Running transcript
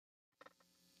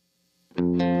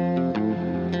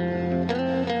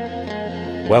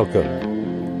Welcome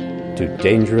to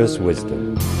Dangerous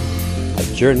Wisdom, a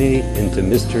journey into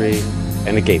mystery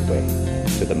and a gateway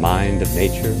to the mind of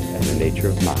nature and the nature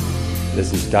of mind.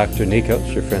 This is Dr.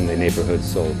 Nikos, your friendly neighborhood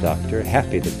soul doctor,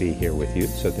 happy to be here with you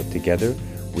so that together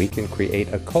we can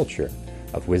create a culture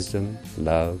of wisdom,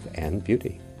 love, and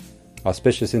beauty.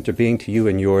 Auspicious interbeing to you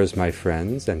and yours, my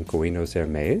friends, and Buenos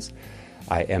Hermes.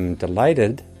 I am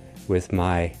delighted with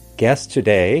my guest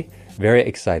today, very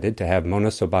excited to have Mona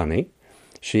Sobhani.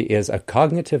 She is a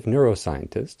cognitive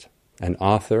neuroscientist, an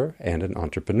author, and an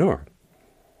entrepreneur.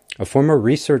 A former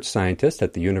research scientist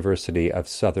at the University of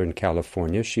Southern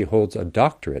California, she holds a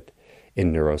doctorate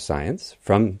in neuroscience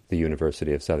from the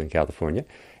University of Southern California,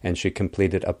 and she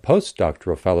completed a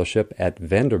postdoctoral fellowship at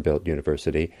Vanderbilt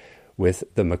University with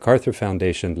the MacArthur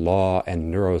Foundation Law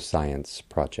and Neuroscience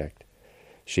Project.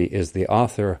 She is the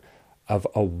author of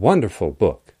a wonderful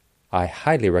book. I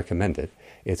highly recommend it.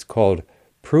 It's called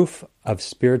Proof of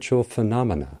Spiritual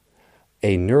Phenomena,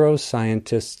 a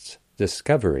neuroscientist's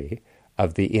discovery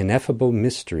of the ineffable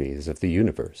mysteries of the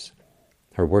universe.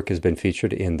 Her work has been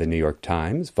featured in the New York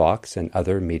Times, Vox, and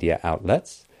other media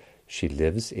outlets. She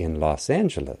lives in Los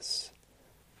Angeles.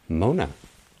 Mona,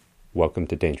 welcome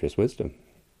to Dangerous Wisdom.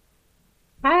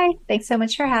 Hi, thanks so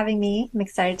much for having me. I'm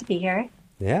excited to be here.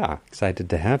 Yeah, excited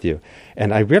to have you.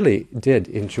 And I really did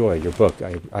enjoy your book.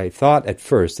 I thought at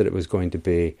first that it was going to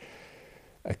be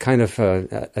a kind of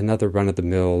another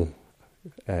run-of-the-mill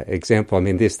example. I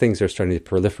mean, these things are starting to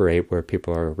proliferate where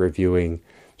people are reviewing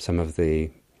some of the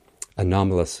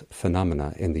anomalous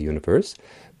phenomena in the universe.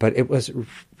 But it was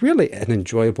really an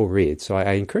enjoyable read. So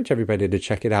I encourage everybody to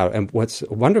check it out. And what's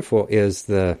wonderful is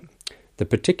the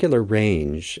particular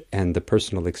range and the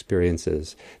personal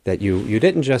experiences that you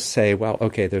didn't just say, well,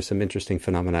 okay, there's some interesting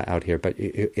phenomena out here, but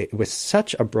it was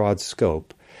such a broad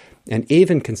scope. And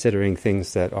even considering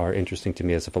things that are interesting to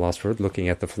me as a philosopher, looking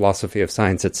at the philosophy of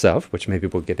science itself, which maybe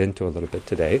we'll get into a little bit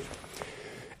today,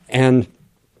 and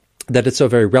that it's so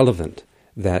very relevant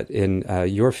that in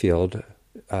your field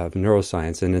of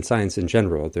neuroscience and in science in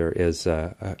general, there is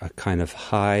a kind of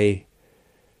high,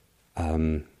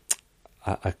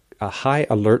 a high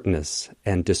alertness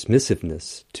and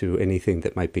dismissiveness to anything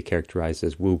that might be characterized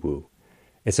as woo-woo.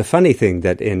 It's a funny thing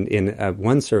that in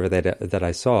one survey that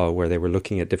I saw where they were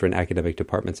looking at different academic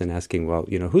departments and asking, well,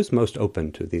 who's most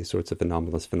open to these sorts of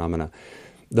anomalous phenomena?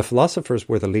 The philosophers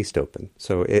were the least open.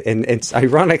 So and it's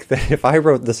ironic that if I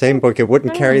wrote the same book, it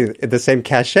wouldn't carry the same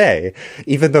cachet,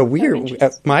 even though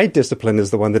my discipline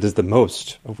is the one that is the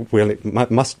most, really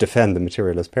must defend the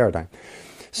materialist paradigm.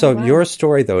 So Your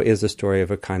story, though, is a story of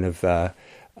a kind of a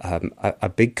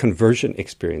big conversion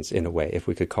experience in a way, if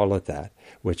we could call it that,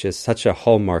 which is such a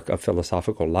hallmark of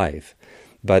philosophical life.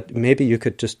 But maybe you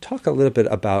could just talk a little bit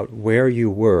about where you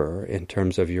were in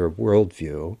terms of your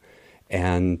worldview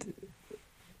and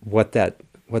what that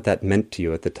meant to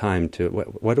you at the time, to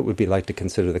what it would be like to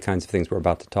consider the kinds of things we're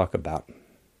about to talk about.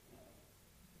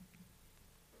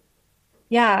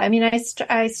 Yeah, I mean,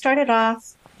 I started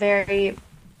off very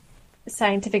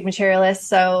scientific materialist,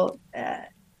 so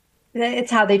it's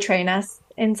how they train us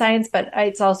in science, but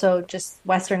it's also just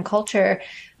Western culture.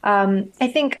 I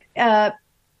think I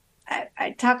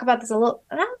talk about this a little.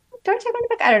 Do I talk about the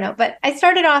book? I don't know. But I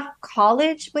started off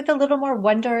college with a little more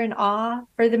wonder and awe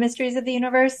for the mysteries of the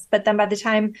universe. But then by the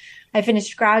time I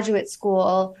finished graduate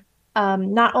school,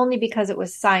 not only because it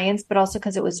was science, but also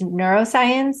because it was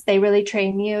neuroscience, they really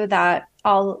train you that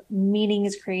all meaning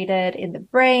is created in the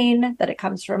brain, that it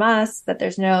comes from us, that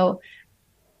there's no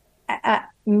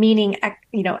meaning,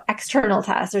 external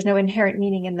to us. There's no inherent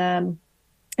meaning in the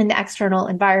external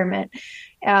environment,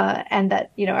 and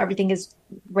that everything is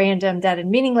random, dead,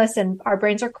 and meaningless. And our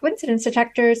brains are coincidence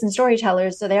detectors and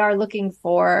storytellers, so they are looking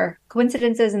for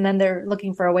coincidences, and then they're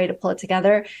looking for a way to pull it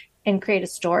together and create a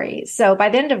story. So by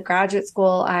the end of graduate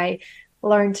school, I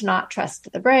learned to not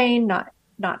trust the brain,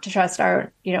 not to trust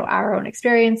our own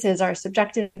experiences, our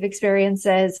subjective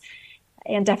experiences,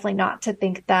 and definitely not to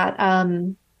think that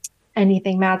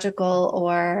anything magical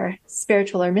or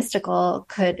spiritual or mystical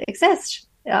could exist.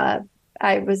 I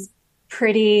was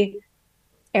pretty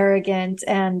arrogant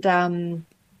and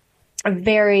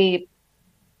very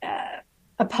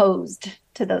opposed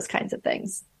to those kinds of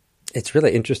things. It's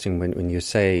really interesting when you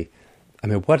say, I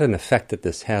mean, what an effect that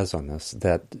this has on us,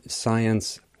 that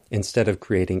science, instead of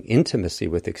creating intimacy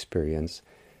with experience,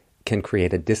 can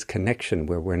create a disconnection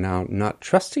where we're now not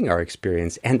trusting our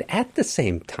experience, and at the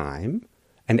same time,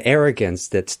 an arrogance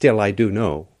that still I do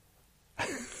know. I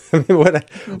mean, what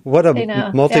a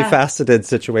multifaceted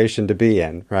situation to be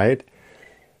in, right?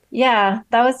 Yeah,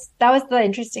 that was the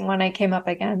interesting one I came up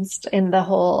against in the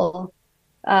whole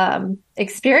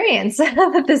experience.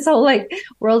 This whole like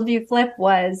worldview flip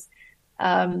was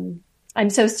I'm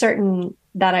so certain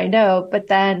that I know, but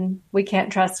then we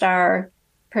can't trust our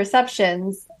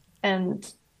perceptions. And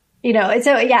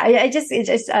so yeah, it just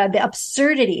the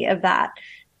absurdity of that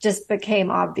just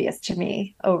became obvious to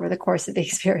me over the course of the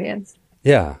experience.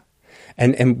 Yeah.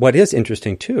 And what is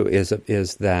interesting too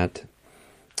is that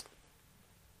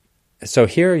so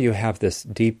here you have this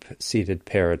deep-seated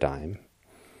paradigm,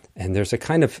 and there's a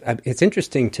kind of it's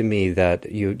interesting to me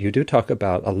that you do talk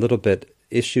about a little bit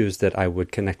issues that I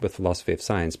would connect with philosophy of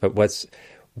science, but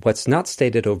what's not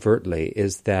stated overtly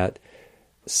is that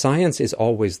science is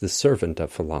always the servant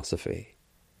of philosophy.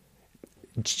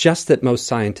 It's just that most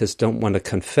scientists don't want to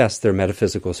confess their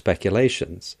metaphysical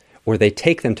speculations, or they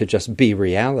take them to just be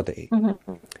reality,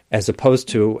 Mm-hmm. as opposed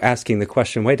to asking the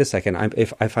question, wait a second,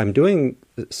 if I'm doing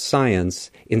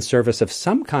science in service of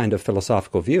some kind of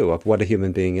philosophical view of what a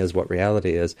human being is, what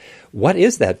reality is, what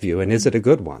is that view, and is it a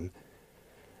good one?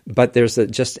 But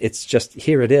it's just,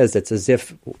 here it is. It's as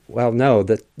if, well, no,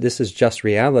 that this is just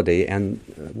reality, and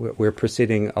we're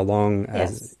proceeding along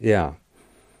as, Yes.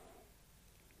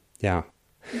 yeah.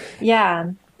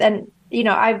 Yeah. And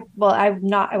I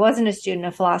wasn't a student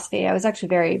of philosophy. I was actually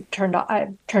very turned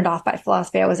off by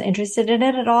philosophy. I wasn't interested in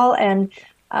it at all. And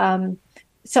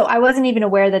so I wasn't even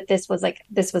aware that this was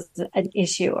an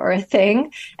issue or a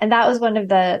thing. And that was one of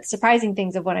the surprising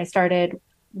things of when I started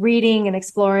reading and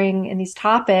exploring in these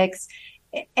topics.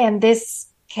 And this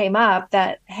came up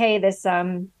that, hey, this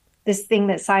thing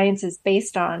that science is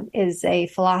based on is a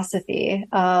philosophy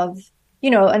of,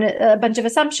 a bunch of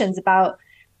assumptions about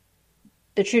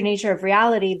the true nature of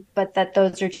reality, but that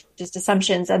those are just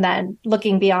assumptions. And then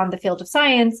looking beyond the field of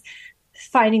science,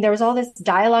 finding there was all this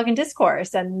dialogue and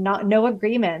discourse and no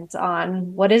agreement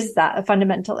on what is that a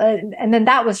fundamental. And then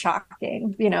that was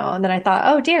shocking, and then I thought,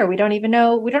 oh dear, we don't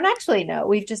actually know.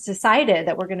 We've just decided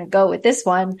that we're going to go with this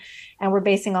one and we're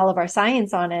basing all of our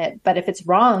science on it. But if it's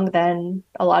wrong, then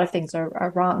a lot of things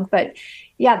are wrong. But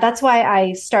yeah, that's why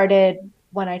I started,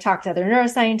 when I talk to other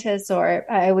neuroscientists, or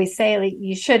I always say, like,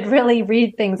 you should really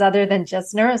read things other than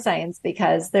just neuroscience,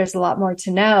 because there's a lot more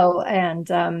to know. And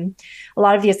a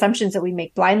lot of the assumptions that we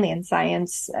make blindly in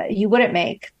science, you wouldn't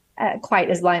make quite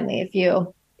as blindly if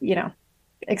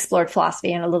explored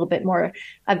philosophy and a little bit more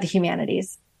of the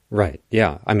humanities. Right.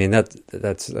 Yeah. I mean,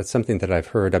 that's something that I've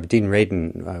heard of Dean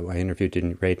Radin. I interviewed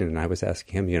Dean Radin, and I was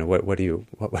asking him, what would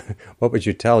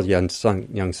you tell young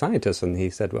scientists? And he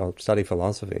said, well, study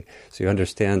philosophy, so you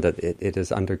understand that it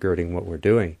is undergirding what we're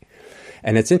doing.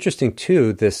 And it's interesting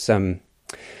too. This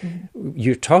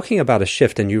you're talking about a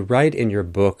shift, and you write in your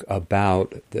book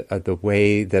about the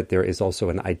way that there is also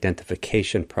an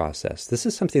identification process. This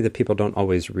is something that people don't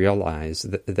always realize,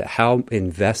 that how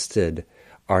invested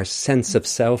our sense of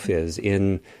self is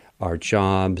in our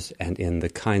jobs and in the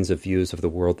kinds of views of the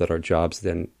world that our jobs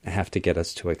then have to get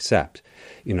us to accept.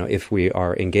 If we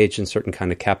are engaged in certain kind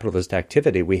of capitalist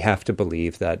activity, we have to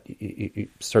believe that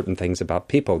certain things about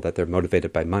people, that they're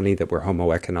motivated by money, that we're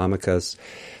homo economicus.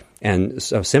 And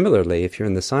so similarly, if you're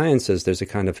in the sciences, there's a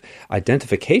kind of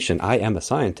identification. I am a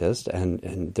scientist,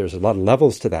 and there's a lot of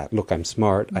levels to that. Look, I'm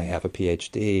smart, I have a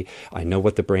PhD, I know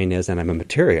what the brain is, and I'm a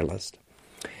materialist.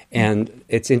 And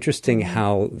it's interesting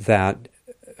how that,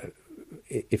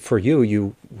 for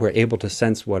you were able to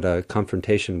sense what a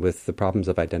confrontation with the problems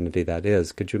of identity that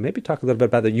is. Could you maybe talk a little bit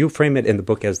about that? You frame it in the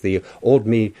book as the old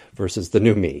me versus the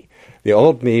new me. The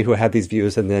old me who had these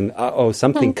views, and then,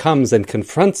 something comes and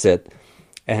confronts it,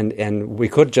 and we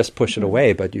could just push it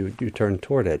away, but you turned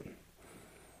toward it.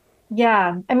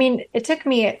 Yeah. I mean, it took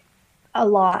me a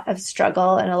lot of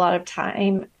struggle and a lot of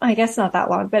time. I guess not that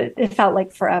long, but it felt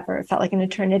like forever. It felt like an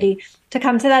eternity to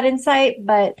come to that insight.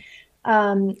 But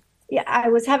yeah, I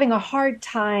was having a hard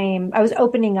time. I was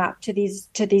opening up to these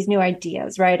new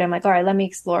ideas, right? I'm like, all right, let me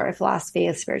explore a philosophy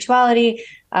of spirituality.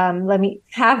 Let me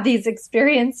have these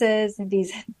experiences and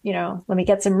let me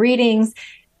get some readings.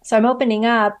 So I'm opening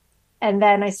up, and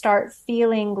then I start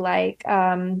feeling like,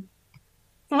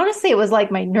 honestly, it was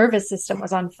like my nervous system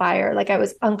was on fire. Like I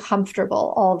was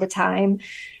uncomfortable all the time.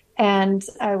 And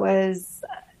I was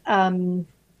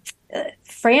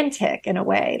frantic in a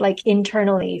way, like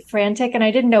internally frantic. And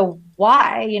I didn't know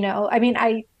why, I mean,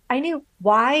 I knew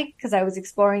why because I was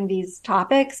exploring these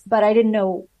topics, but I didn't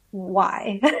know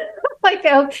why. Like,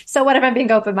 oh, so what if I'm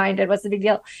being open-minded? What's the big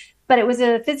deal? But it was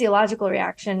a physiological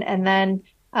reaction. And then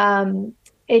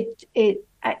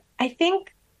I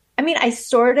think, I mean, I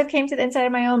sort of came to the insight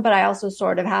of my own, but I also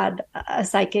sort of had a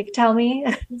psychic tell me,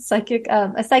 a psychic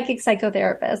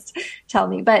psychotherapist tell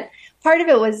me. But part of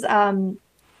it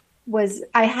was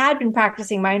I had been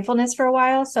practicing mindfulness for a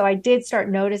while. So I did start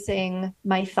noticing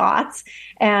my thoughts.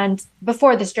 And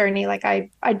before this journey, like I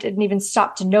didn't even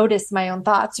stop to notice my own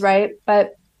thoughts. Right.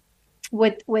 But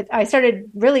with I started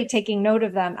really taking note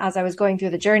of them as I was going through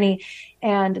the journey.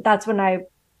 And that's when I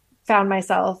found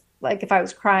myself, like, if I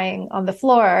was crying on the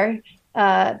floor,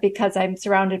 because I'm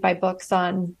surrounded by books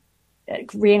on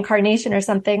reincarnation or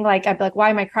something, like I'd be like,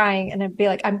 why am I crying? And I'd be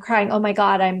like, I'm crying. Oh my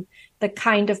God, I'm the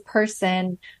kind of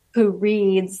person who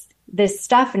reads this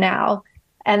stuff now.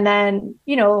 And then,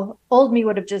 old me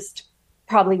would have just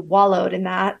probably wallowed in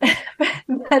that.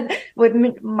 But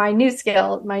with my new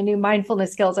skill, my new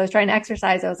mindfulness skills, I was trying to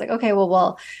exercise. I was like, okay,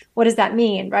 well, what does that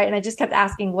mean? Right. And I just kept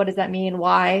asking, what does that mean?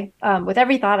 Why? With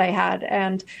every thought I had.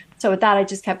 And so with that, I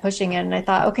just kept pushing it. And I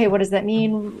thought, okay, what does that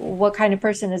mean? What kind of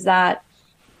person is that?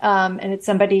 And it's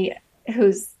somebody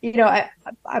who's,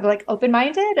 I'm like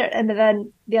open-minded. And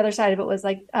then the other side of it was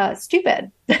like,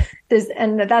 stupid.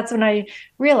 And that's when I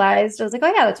realized, I was like,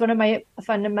 oh yeah, that's one of my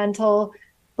fundamental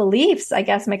beliefs. I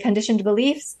guess my conditioned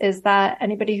beliefs is that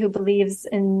anybody who believes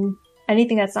in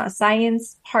anything that's not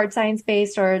science, hard science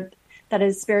based, or that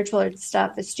is spiritual or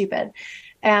stuff is stupid.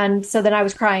 And so then I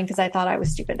was crying because I thought I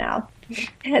was stupid now.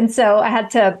 And so I had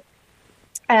to,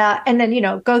 and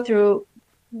then, go through,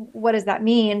 what does that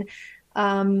mean?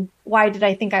 Why did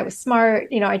I think I was smart?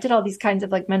 I did all these kinds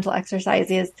of like mental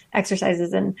exercises.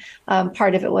 And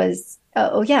part of it was,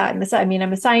 I'm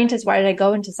a scientist. Why did I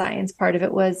go into science? Part of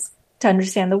it was to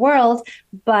understand the world.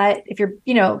 But if you're,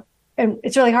 and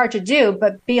it's really hard to do,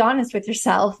 but be honest with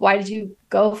yourself. Why did you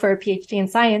go for a PhD in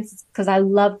science? Because I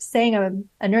loved saying I'm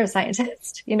a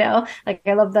neuroscientist, like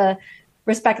I love the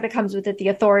respect that comes with it, the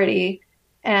authority.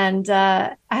 And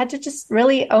I had to just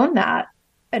really own that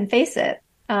and face it.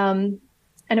 And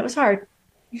it was hard.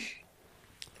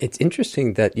 It's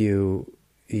interesting that you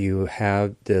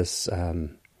have this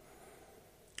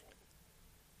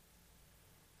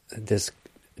this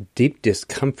deep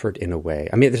discomfort in a way.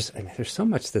 I mean, there's so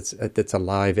much that's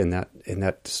alive in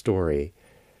that story.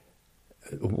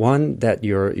 One, that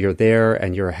you're there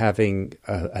and you're having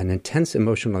an intense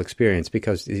emotional experience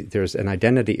because there's an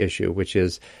identity issue, which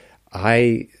is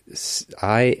I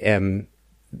am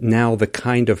now the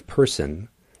kind of person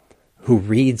who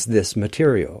reads this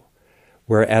material,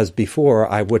 whereas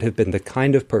before I would have been the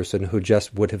kind of person who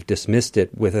just would have dismissed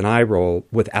it with an eye roll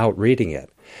without reading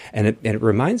it. And it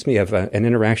reminds me of an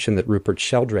interaction that Rupert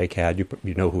Sheldrake had.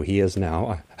 You know who he is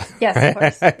now. Yes, of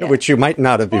course. Yeah. Which you might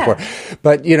not have before.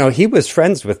 But, he was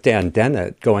friends with Dan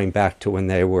Dennett going back to when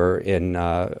they were in,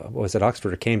 was it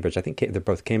Oxford or Cambridge? I think they're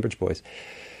both Cambridge boys.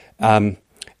 So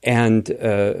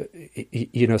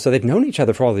they'd known each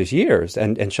other for all these years.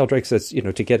 And Sheldrake says,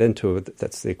 to get into it,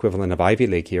 that's the equivalent of Ivy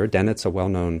League here. Dennett's a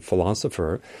well-known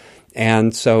philosopher.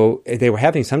 And so they were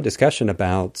having some discussion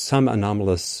about some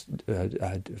anomalous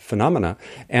phenomena.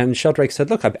 And Sheldrake said,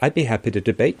 look, I'd be happy to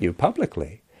debate you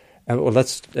publicly.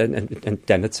 And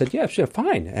Dennett said, yeah, sure,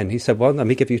 fine. And he said, well, let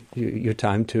me give you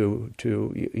time to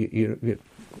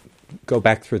go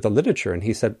back through the literature. And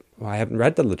he said, well, I haven't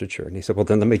read the literature. And he said, well,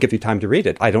 then let me give you time to read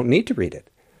it. I don't need to read it.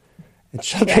 And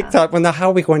Sheldrake thought, well, now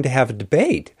how are we going to have a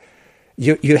debate?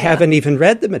 You haven't even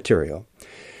read the material.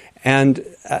 And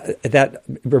that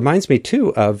reminds me,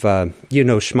 too, of,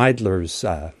 Schmeidler's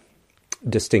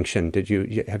distinction.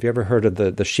 Have you ever heard of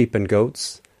the sheep and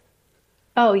goats?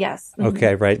 Oh, yes. Mm-hmm.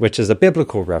 Okay, right, which is a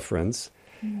biblical reference.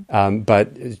 Mm-hmm.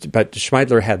 But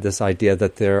Schmeidler had this idea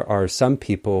that there are some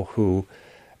people who,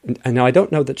 and now I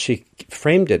don't know that she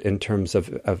framed it in terms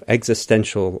of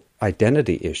existential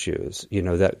identity issues,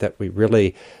 that we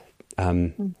really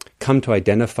come to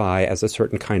identify as a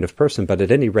certain kind of person, but at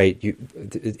any rate,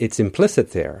 it's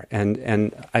implicit there.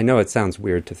 And I know it sounds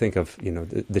weird to think of,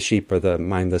 the sheep or the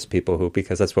mindless people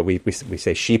because that's what we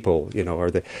say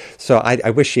sheeple, so I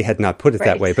wish she had not put it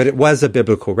that way, but it was a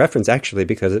biblical reference actually,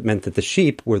 because it meant that the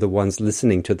sheep were the ones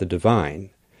listening to the divine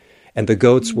and the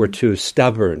goats were too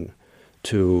stubborn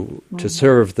to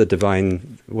serve the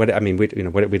divine. We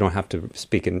don't have to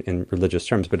speak in religious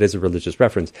terms, but it is a religious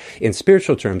reference. In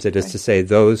spiritual terms, it is to say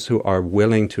those who are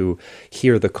willing to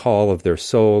hear the call of their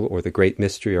soul or the great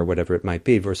mystery or whatever it might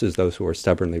be, versus those who are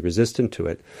stubbornly resistant to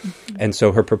it. Mm-hmm. And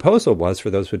so her proposal was,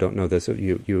 for those who don't know this,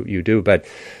 you do, but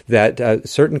that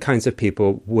certain kinds of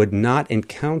people would not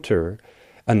encounter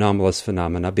anomalous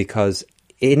phenomena because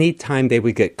any time they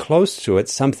would get close to it,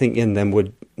 something in them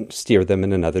would steer them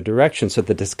in another direction. So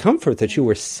the discomfort that you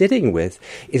were sitting with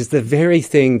is the very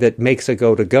thing that makes a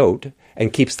goat a goat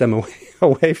and keeps them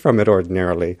away from it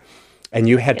ordinarily. And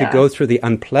you had to go through the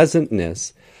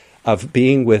unpleasantness of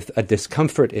being with a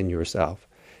discomfort in yourself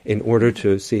in order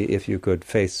to see if you could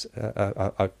face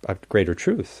a greater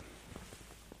truth.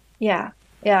 Yeah.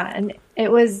 Yeah. And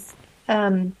it was,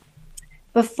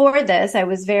 before this, I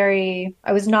was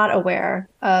not aware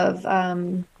of,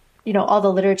 all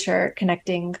the literature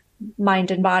connecting mind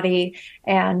and body,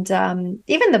 and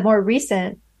even the more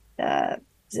recent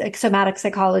like somatic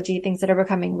psychology, things that are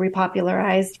becoming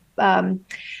repopularized.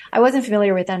 I wasn't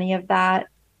familiar with any of that,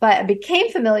 but I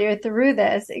became familiar through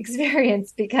this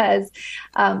experience because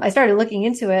I started looking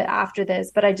into it after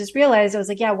this. But I just realized, I was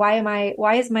like, yeah, why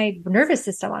is my nervous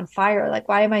system on fire? Like,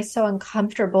 why am I so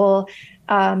uncomfortable?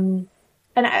 And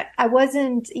I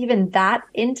wasn't even that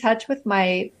in touch with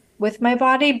my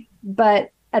body,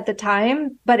 but at the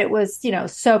time, but it was,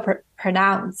 so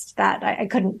pronounced that I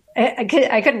couldn't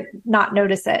not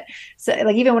notice it. So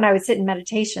like, even when I would sit in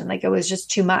meditation, like it was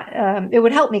just too much. It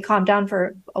would help me calm down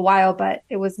for a while, but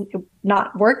it was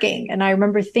not working. And I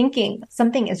remember thinking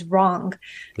something is wrong,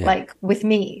 like with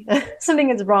me, something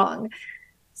is wrong.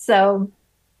 So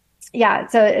yeah.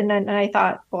 So, and I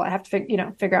thought, well, I have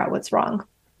to figure out what's wrong.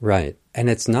 Right. And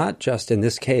it's not just in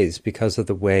this case because of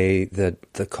the way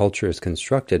that the culture is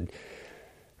constructed.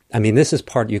 I mean, this is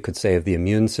part, you could say, of the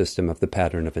immune system of the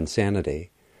pattern of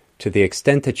insanity. To the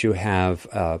extent that you have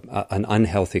an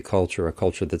unhealthy culture, a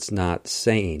culture that's not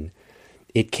sane,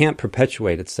 it can't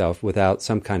perpetuate itself without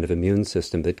some kind of immune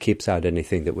system that keeps out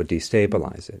anything that would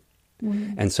destabilize it.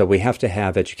 Mm-hmm. And so we have to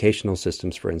have educational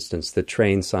systems, for instance, that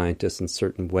train scientists in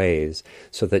certain ways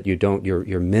so that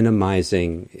you're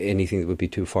minimizing anything that would be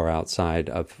too far outside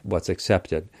of what's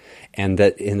accepted. And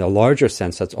that in a larger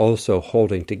sense, that's also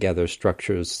holding together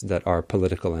structures that are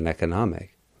political and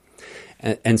economic.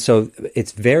 And so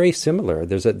it's very similar.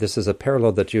 This is a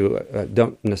parallel that you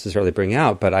don't necessarily bring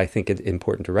out, but I think it's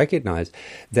important to recognize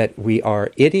that we are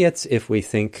idiots if we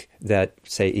think that,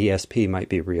 say, ESP might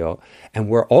be real. And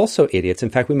we're also idiots.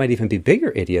 In fact, we might even be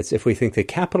bigger idiots if we think that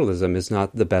capitalism is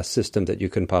not the best system that you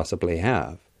can possibly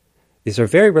have. These are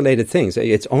very related things.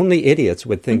 It's only idiots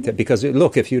would think that, because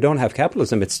look, if you don't have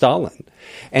capitalism, it's Stalin.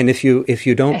 And if you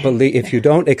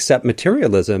don't accept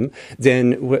materialism,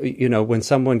 then, when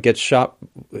someone gets shot,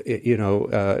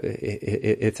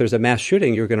 if there's a mass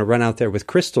shooting, you're going to run out there with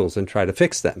crystals and try to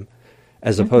fix them,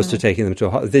 as opposed to taking them to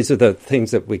a hospital. These are the things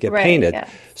that we get painted. Yeah.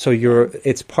 So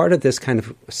it's part of this kind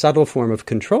of subtle form of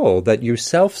control that you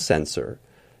self-censor.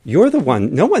 You're the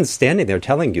one, no one's standing there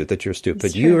telling you that you're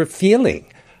stupid. You're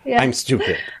feeling, I'm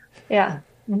stupid. Yeah.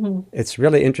 Mm-hmm. It's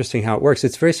really interesting how it works.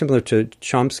 It's very similar to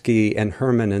Chomsky and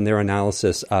Herman and their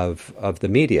analysis of the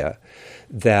media.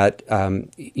 That,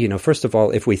 first of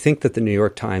all, if we think that the New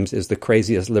York Times is the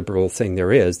craziest liberal thing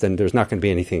there is, then there's not going to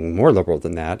be anything more liberal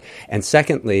than that. And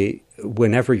secondly,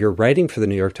 whenever you're writing for the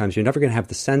New York Times, you're never going to have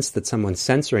the sense that someone's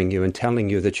censoring you and telling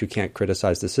you that you can't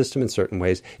criticize the system in certain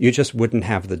ways. You just wouldn't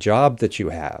have the job that you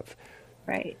have.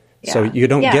 Right. Yeah. So you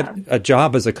don't get a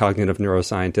job as a cognitive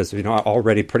neuroscientist,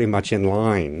 already pretty much in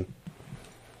line.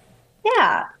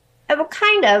 Yeah, well,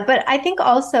 kind of. But I think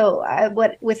also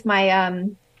with my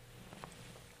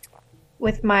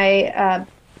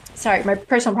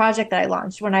personal project that I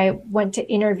launched, when I went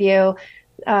to interview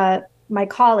my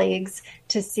colleagues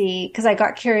to see, because I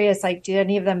got curious, like, do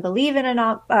any of them believe in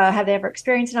have they ever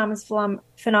experienced anomalous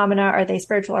phenomena? Are they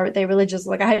spiritual? Are they religious?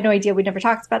 Like, I had no idea. We never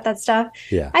talked about that stuff.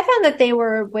 Yeah. I found that they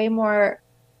were way more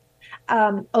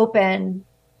open.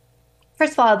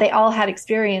 First of all, they all had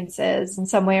experiences in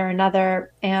some way or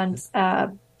another. And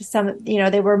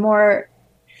they were more,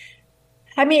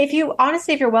 I mean, if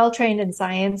you're well-trained in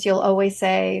science, you'll always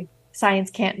say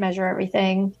science can't measure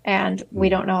everything and we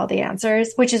don't know all the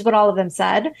answers, which is what all of them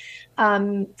said.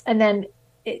 And then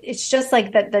it's just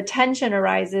like that the tension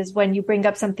arises when you bring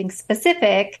up something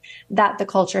specific that the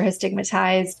culture has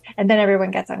stigmatized, and then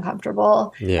everyone gets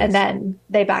uncomfortable. Yes. And then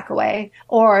they back away.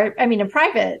 Or, I mean, in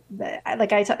private,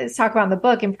 like I talk about in the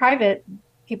book, in private,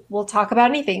 people will talk about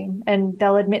anything and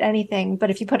they'll admit anything. But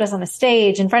if you put us on a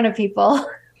stage in front of people,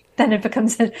 then it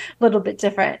becomes a little bit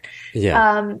different.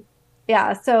 Yeah.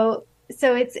 So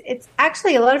it's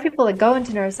actually a lot of people that go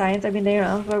into neuroscience. I mean,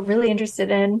 are really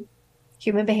interested in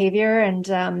human behavior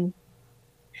and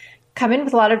come in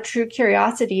with a lot of true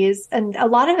curiosities. And a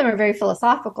lot of them are very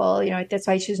philosophical. That's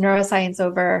why I choose neuroscience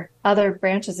over other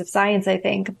branches of science, I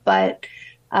think. But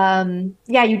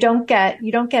you don't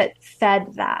get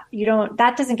fed that.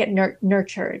 That doesn't get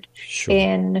nurtured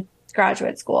in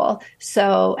graduate school.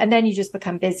 So, and then you just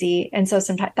become busy. And so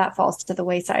sometimes that falls to the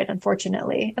wayside,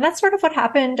 unfortunately. And that's sort of what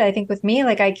happened, I think, with me.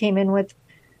 Like, I came in with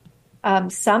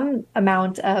some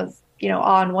amount of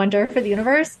awe and wonder for the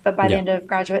universe. But by the Yeah. end of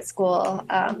graduate school,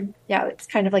 it's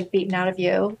kind of like beaten out of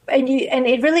you. And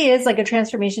it really is like a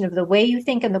transformation of the way you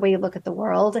think and the way you look at the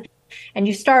world. And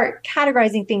you start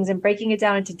categorizing things and breaking it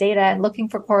down into data and looking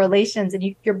for correlations.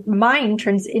 And your mind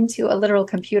turns into a literal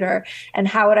computer. And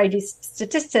how would I do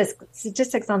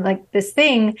statistics on like this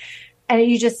thing?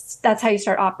 And that's how you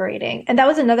start operating. And that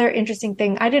was another interesting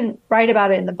thing. I didn't write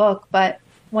about it in the book, but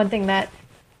one thing that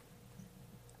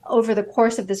over the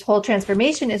course of this whole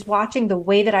transformation is watching the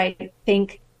way that I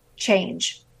think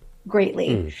change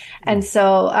greatly. And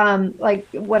so, like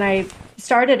when I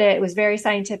started it was very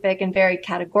scientific and very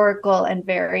categorical and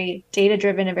very data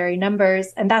driven and very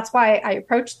numbers. And that's why I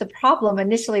approached the problem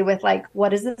initially with like, what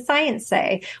does the science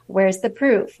say? Where's the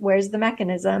proof? Where's the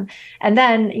mechanism? And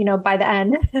then, by the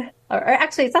end, or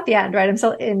actually it's not the end, right? I'm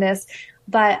still in this,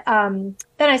 but, then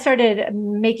I started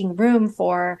making room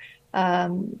for,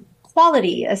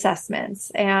 quality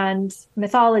assessments and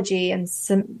mythology and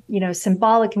some,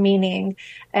 symbolic meaning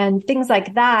and things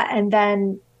like that. And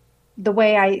then the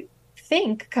way I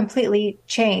think completely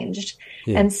changed.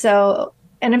 Yeah. And so,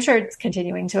 and I'm sure it's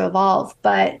continuing to evolve,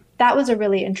 but that was a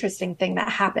really interesting thing that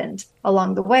happened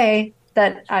along the way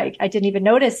that I didn't even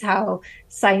notice how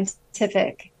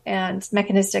scientific and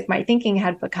mechanistic my thinking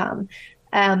had become.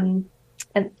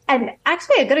 And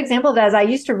actually a good example of that is I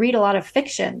used to read a lot of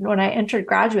fiction when I entered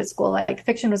graduate school. Like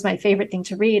fiction was my favorite thing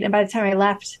to read. And by the time I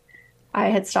left, I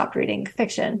had stopped reading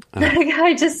fiction.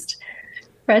 I just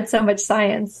read so much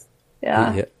science.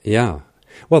 Yeah. Yeah.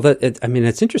 Well,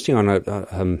 it's interesting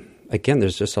again,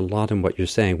 there's just a lot in what you're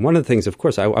saying. One of the things, of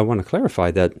course, I want to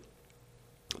clarify that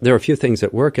there are a few things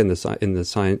that work in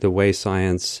the way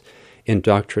science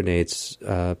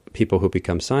indoctrinates people who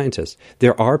become scientists.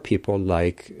 There are people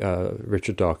like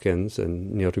Richard Dawkins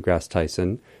and Neil deGrasse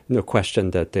Tyson, no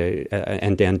question that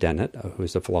and Dan Dennett,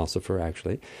 who's a philosopher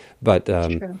actually, but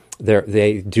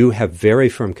they do have very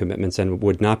firm commitments and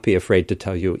would not be afraid to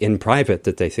tell you in private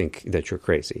that they think that you're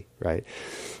crazy, right?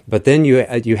 But then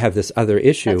you have this other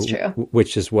issue,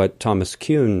 which is what Thomas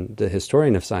Kuhn, the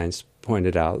historian of science,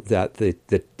 pointed out, that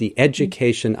the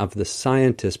education of the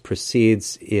scientist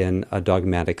proceeds in a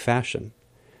dogmatic fashion.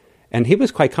 And he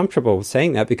was quite comfortable with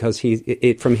saying that because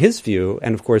from his view,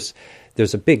 and of course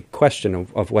there's a big question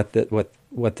of what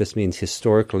this means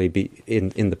historically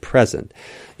in the present.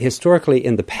 Historically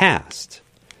in the past,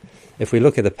 if we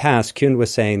look at the past, Kuhn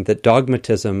was saying that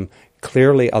dogmatism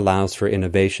clearly allows for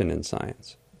innovation in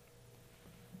science.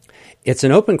 It's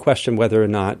an open question whether or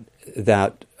not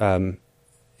that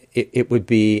it would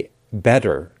be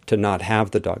better to not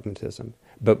have the dogmatism.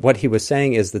 But what he was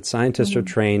saying is that scientists are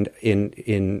trained in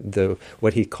the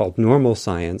what he called normal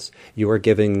science. You are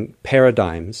given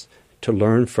paradigms to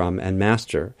learn from and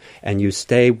master, and you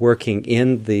stay working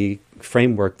in the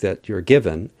framework that you're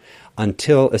given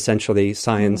until essentially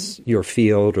science, your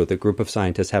field or the group of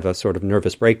scientists have a sort of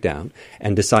nervous breakdown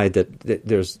and decide that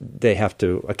they have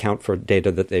to account for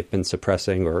data that they've been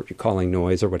suppressing or calling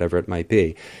noise or whatever it might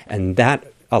be. And that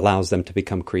allows them to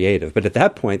become creative. But at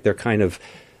that point,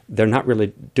 they're not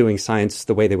really doing science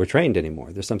the way they were trained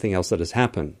anymore. There's something else that has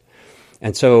happened.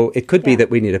 And so it could be that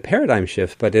we need a paradigm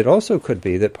shift, but it also could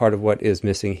be that part of what is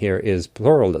missing here is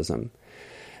pluralism.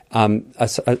 An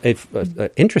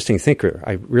interesting thinker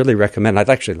I really recommend, I'd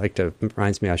actually like to,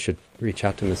 reminds me I should reach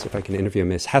out to him and see if I can interview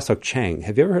him, is Hasok Chang.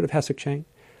 Have you ever heard of Hasok Chang?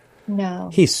 No.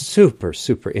 He's super,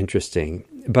 super interesting.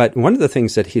 But one of the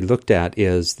things that he looked at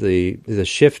is the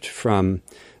shift from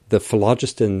the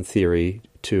phlogiston theory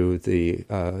to the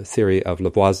theory of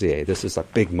Lavoisier. This is a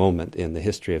big moment in the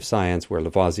history of science where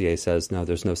Lavoisier says, no,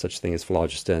 there's no such thing as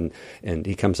phlogiston, and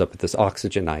he comes up with this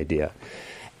oxygen idea.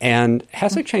 And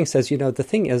Hasok Chang says, the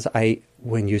thing is,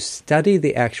 when you study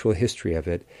the actual history of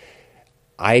it,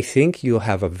 I think you'll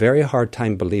have a very hard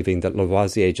time believing that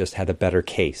Lavoisier just had a better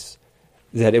case,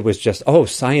 that it was just,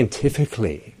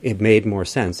 scientifically it made more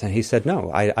sense. And he said,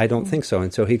 no, I don't think so.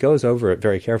 And so he goes over it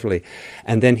very carefully.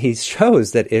 And then he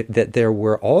shows that there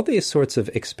were all these sorts of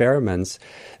experiments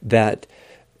that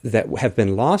have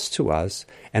been lost to us,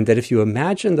 and that if you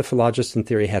imagine the phlogiston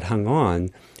theory had hung on,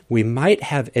 we might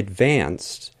have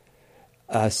advanced,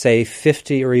 say,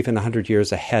 50 or even 100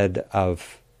 years ahead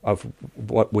of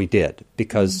what we did,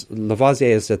 because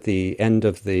Lavoisier is at the end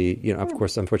of the, of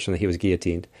course, unfortunately, he was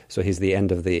guillotined, so he's the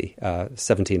end of the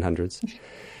 1700s.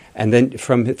 And then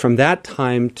from that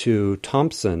time to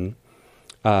Thomson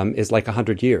is like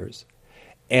 100 years.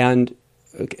 And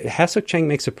Hasok Chang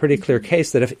makes a pretty clear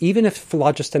case that even if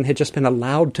phlogiston had just been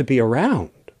allowed to be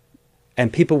around,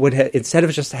 and people would have, instead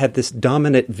of just had this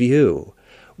dominant view,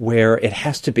 where it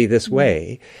has to be this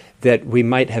way, that we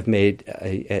might have made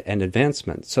an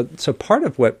advancement. So part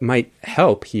of what might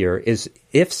help here is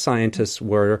if scientists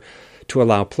were to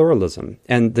allow pluralism.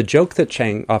 And the joke that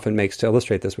Chang often makes to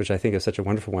illustrate this, which I think is such a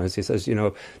wonderful one, is he says,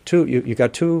 you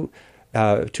got two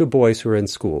boys who are in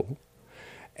school,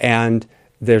 and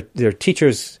their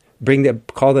teachers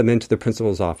call them into the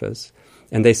principal's office,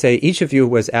 and they say, each of you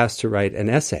was asked to write an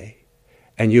essay,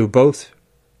 and you both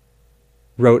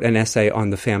wrote an essay on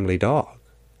the family dog.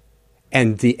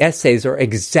 And the essays are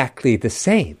exactly the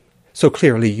same. So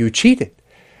clearly you cheated.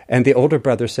 And the older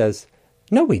brother says,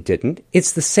 no, we didn't.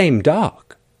 It's the same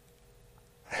dog.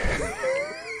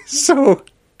 So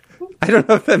I don't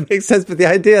know if that makes sense, but the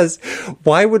idea is,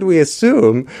 why would we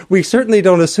assume? We certainly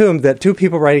don't assume that two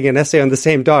people writing an essay on the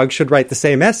same dog should write the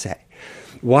same essay.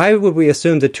 Why would we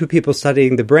assume that two people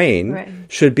studying the brain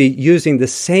should be using the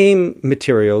same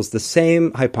materials, the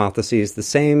same hypotheses, the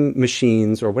same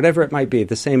machines, or whatever it might be,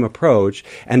 the same approach,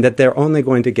 and that they're only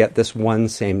going to get this one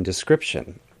same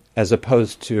description, as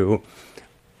opposed to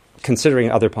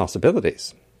considering other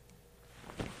possibilities?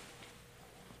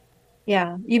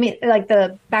 Yeah. You mean like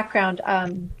the background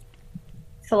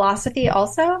philosophy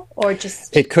also, or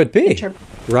just it could be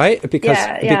right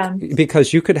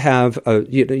because you could have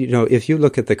if you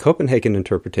look at the Copenhagen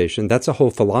interpretation, that's a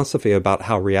whole philosophy about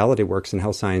how reality works and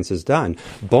how science is done.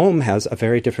 Bohm has a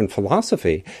very different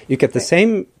philosophy. You get the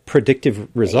same predictive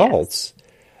results,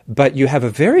 but you have a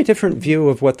very different view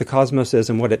of what the cosmos is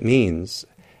and what it means.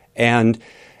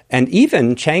 And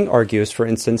even Chang argues, for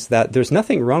instance, that there's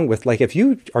nothing wrong with, like, if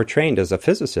you are trained as a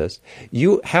physicist,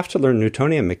 you have to learn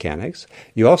Newtonian mechanics.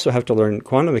 You also have to learn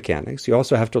quantum mechanics. You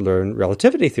also have to learn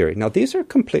relativity theory. Now, these are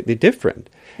completely different.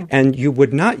 And you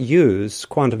would not use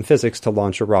quantum physics to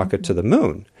launch a rocket to the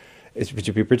moon. It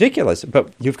would be ridiculous.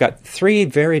 But you've got three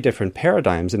very different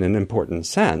paradigms in an important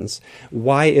sense.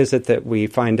 Why is it that we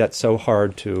find that so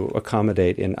hard to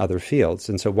accommodate in other fields?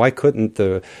 And so why couldn't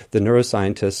the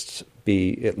neuroscientists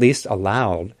be at least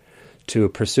allowed to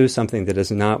pursue something that is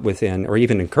not within, or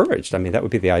even encouraged? I mean, that would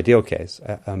be the ideal case.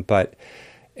 But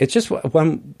it's just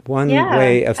one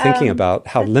way of thinking about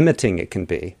how limiting it can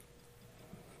be.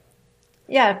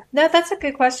 Yeah, no, that's a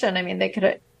good question. I mean,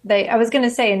 I was going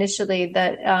to say initially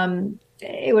that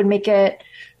it would make it,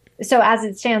 so as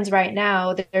it stands right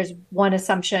now, there's one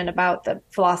assumption about the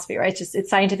philosophy, right? It's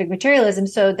scientific materialism,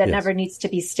 so that never needs to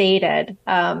be stated.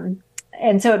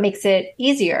 And so it makes it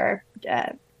easier,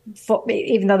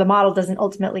 even though the model doesn't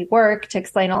ultimately work to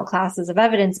explain all classes of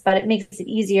evidence, but it makes it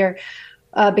easier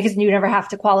because you never have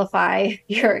to qualify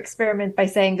your experiment by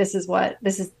saying this is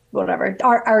whatever.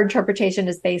 Our interpretation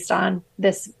is based on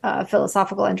this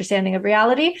philosophical understanding of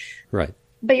reality. Right.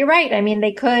 But you're right. I mean,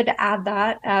 they could add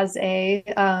that as a,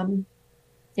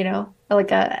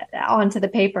 onto the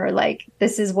paper, like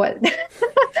this is what,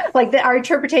 our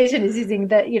interpretation is using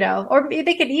the, or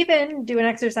they could even do an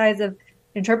exercise of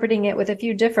interpreting it with a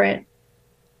few different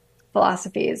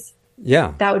philosophies.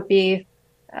 Yeah. That would be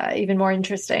even more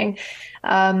interesting.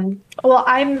 I'm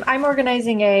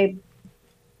organizing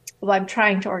I'm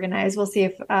trying to organize. We'll see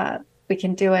if we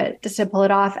can do it just to pull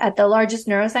it off at the largest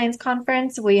neuroscience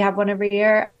conference. We have one every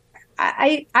year.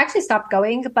 I actually stopped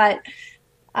going, but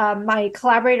my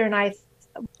collaborator and I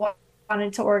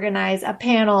wanted to organize a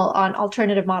panel on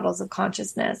alternative models of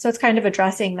consciousness. So it's kind of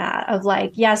addressing that of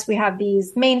like, yes, we have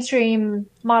these mainstream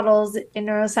models in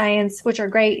neuroscience, which are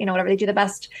great, whatever, they do the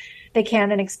best they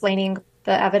can in explaining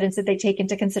the evidence that they take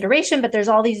into consideration. But there's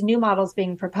all these new models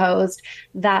being proposed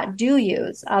that do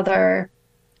use other,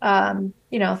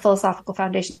 philosophical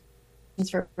foundations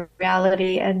for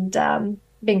reality and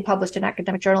being published in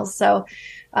academic journals. So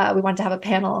we want to have a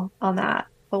panel on that,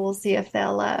 but we'll see if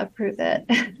they'll approve it.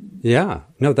 Yeah,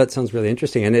 no, that sounds really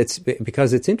interesting. And it's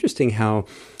because it's interesting how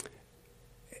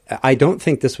I don't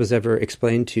think this was ever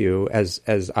explained to you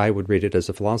as I would read it as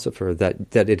a philosopher,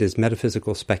 that it is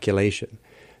metaphysical speculation.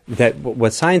 That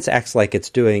what science acts like it's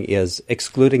doing is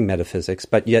excluding metaphysics,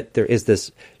 but yet there is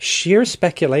this sheer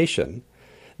speculation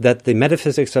that the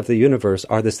metaphysics of the universe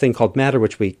are this thing called matter,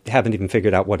 which we haven't even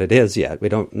figured out what it is yet. We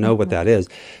don't know what that is.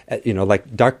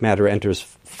 Like dark matter enters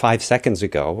 5 seconds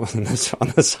ago on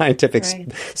the scientific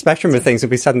spectrum of things, and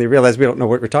we suddenly realize we don't know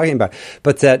what we're talking about.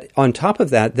 But that on top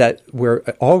of that we're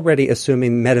already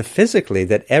assuming metaphysically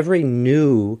that every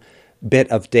new bit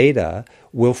of data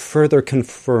will further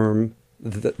confirm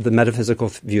the metaphysical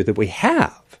view that we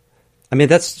have. I mean,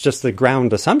 that's just the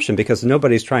ground assumption, because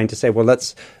nobody's trying to say, well,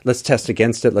 let's test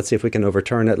against it. Let's see if we can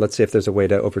overturn it. Let's see if there's a way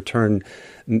to overturn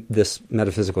this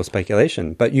metaphysical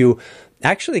speculation. But you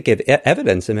actually give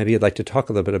evidence, and maybe you'd like to talk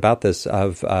a little bit about this,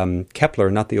 of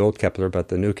Kepler, not the old Kepler, but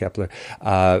the new Kepler,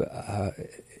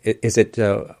 is it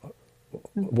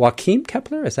Joachim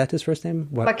Kepler? Is that his first name?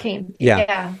 Joachim.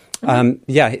 Yeah.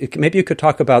 Yeah. Maybe you could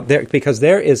talk about there, because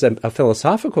there is a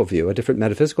philosophical view, a different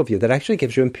metaphysical view that actually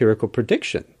gives you empirical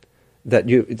prediction. That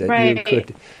you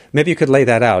could, maybe you could lay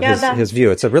that out, his view.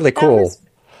 It's a really cool.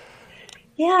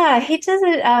 He does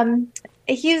it.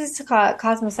 He uses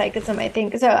cosmopsychism, I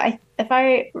think. So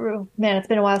it's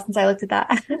been a while since I looked at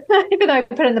that, even though I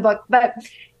put it in the book. But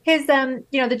his,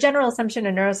 the general assumption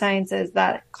in neuroscience is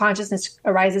that consciousness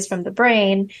arises from the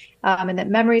brain, and that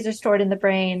memories are stored in the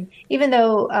brain, even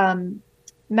though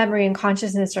memory and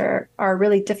consciousness are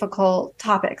really difficult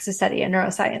topics to study in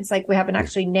neuroscience. Like, we haven't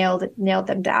actually nailed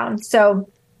them down. So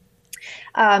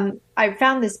I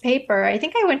found this paper. I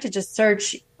think I went to just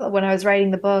search when I was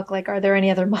writing the book, like, are there any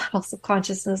other models of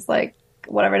consciousness, like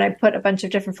whatever. And I put a bunch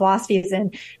of different philosophies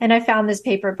in, and I found this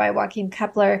paper by Joachim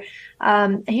Kepler.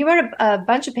 He wrote a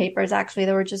bunch of papers, actually,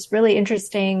 that were just really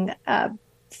interesting.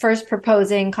 First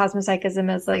proposing cosmopsychism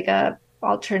as like a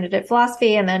alternative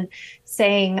philosophy, and then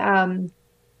saying,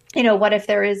 what if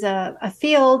there is a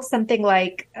field, something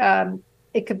like,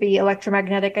 it could be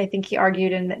electromagnetic, I think he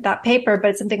argued in that paper,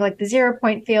 but it's something like the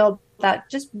 0-point field that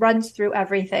just runs through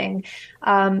everything.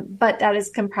 But that is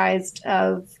comprised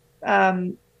of,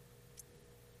 I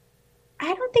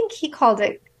don't think he called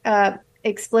it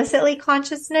explicitly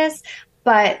consciousness,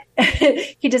 but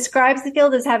he describes the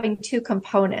field as having two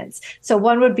components. So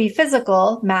one would be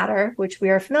physical matter, which we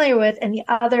are familiar with, and the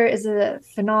other is a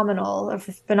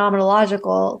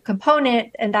phenomenological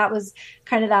component. And that was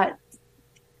kind of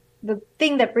the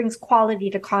thing that brings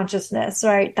quality to consciousness,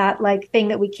 right? That like thing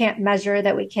that we can't measure,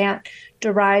 that we can't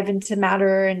derive into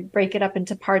matter and break it up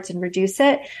into parts and reduce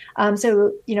it.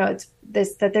 So, it's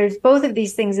this, that there's both of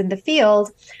these things in the field,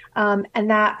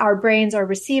 and that our brains are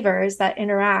receivers that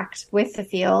interact with the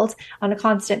field on a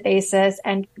constant basis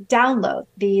and download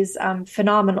these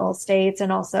phenomenal states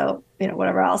and also,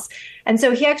 whatever else. And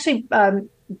so he actually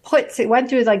went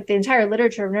through like the entire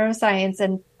literature of neuroscience,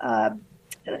 and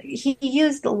he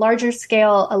used larger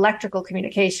scale electrical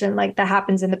communication like that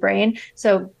happens in the brain.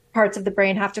 So parts of the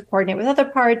brain have to coordinate with other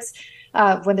parts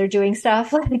when they're doing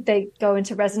stuff, like they go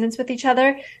into resonance with each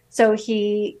other. So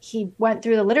he went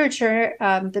through the literature,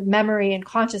 the memory and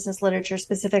consciousness literature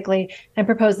specifically, and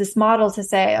proposed this model to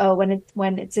say, when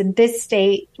it's in this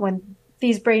state, when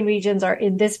these brain regions are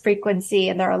in this frequency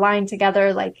and they're aligned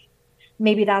together, like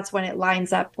maybe that's when it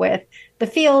lines up with the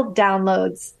field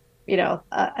downloads,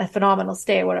 a phenomenal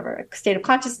state, whatever, a state of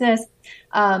consciousness.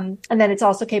 And then it's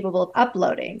also capable of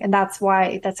uploading. And that's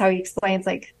how he explains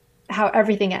like how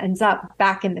everything ends up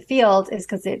back in the field is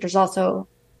because there's also,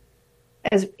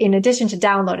 as in addition to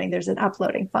downloading, there's an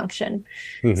uploading function.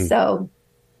 Mm-hmm. So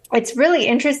it's really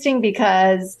interesting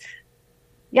because,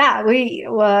 I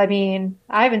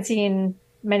haven't seen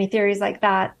many theories like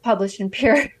that published in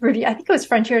peer review. I think it was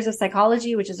Frontiers of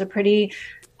Psychology, which is a pretty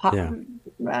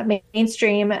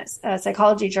mainstream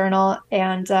psychology journal.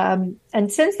 And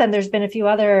since then, there's been a few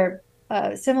other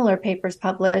similar papers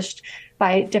published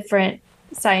by different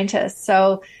scientists,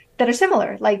 so that are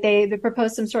similar. Like they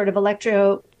propose some sort of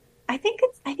I think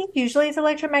usually it's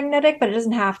electromagnetic, but it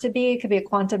doesn't have to be. It could be a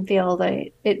quantum field.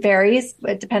 It varies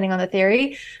depending on the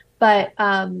theory. But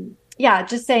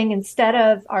just saying instead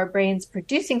of our brains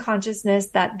producing consciousness,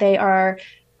 that they are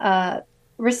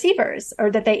receivers,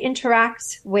 or that they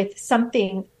interact with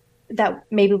something that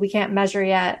maybe we can't measure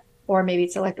yet, or maybe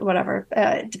it's whatever.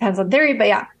 It depends on theory,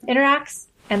 but interacts,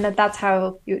 and that's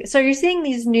how so you're seeing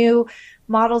these new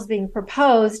models being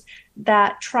proposed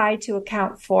that try to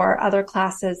account for other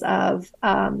classes of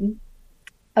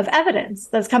evidence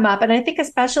that's come up. And I think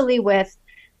especially with,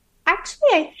 actually,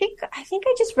 I think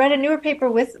I just read a newer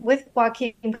paper with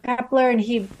Joachim Kepler, and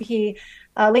he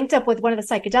linked up with one of the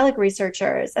psychedelic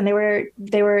researchers, and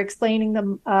they were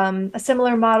explaining a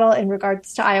similar model in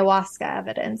regards to ayahuasca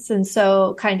evidence, and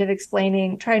so kind of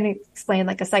trying to explain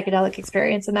like a psychedelic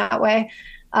experience in that way.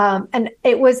 And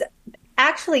it was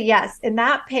actually, yes, in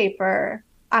that paper,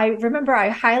 I remember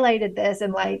I highlighted this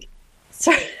and like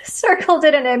circled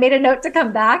it, and I made a note to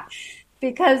come back,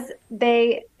 because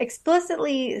they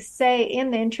explicitly say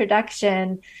in the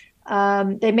introduction,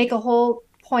 they make a whole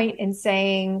point in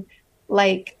saying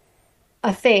like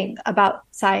a thing about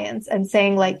science and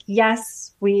saying like,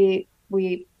 yes, we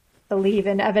believe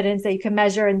in evidence that you can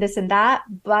measure and this and that,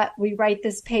 but we write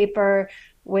this paper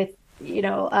with,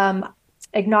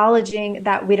 acknowledging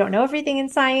that we don't know everything in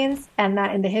science, and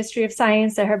that in the history of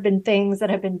science, there have been things that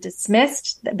have been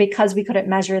dismissed because we couldn't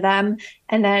measure them.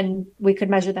 And then we could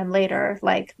measure them later,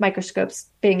 like microscopes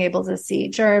being able to see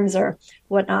germs or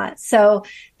whatnot. So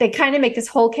they kind of make this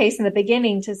whole case in the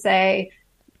beginning to say,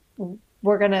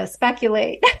 we're going to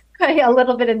speculate a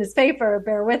little bit in this paper,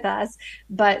 bear with us,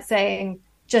 but saying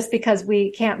just because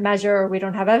we can't measure or we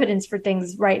don't have evidence for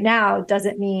things right now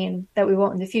doesn't mean that we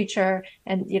won't in the future.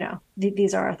 And,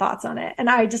 these are our thoughts on it. And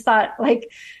I just thought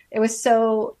it was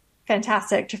so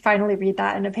fantastic to finally read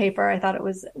that in a paper. I thought it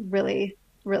was really,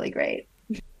 really great.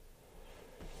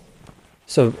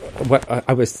 So what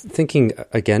I was thinking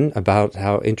again about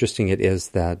how interesting it is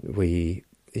that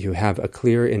you have a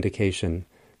clear indication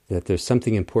that there's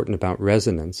something important about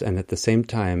resonance, and at the same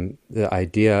time, the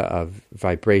idea of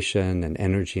vibration and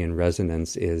energy and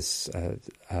resonance is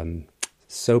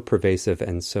so pervasive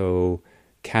and so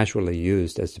casually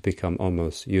used as to become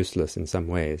almost useless in some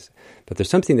ways. But there's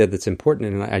something that's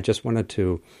important, and I just wanted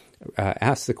to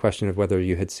ask the question of whether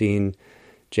you had seen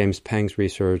James Pang's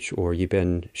research or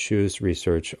Yibin Shu's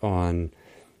research on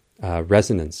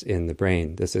resonance in the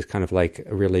brain. This is kind of like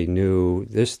a really new,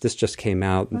 this just came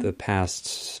out the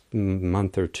past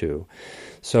month or two.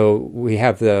 So we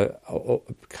have the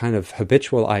kind of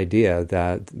habitual idea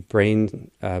that brain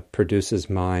produces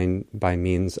mind by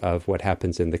means of what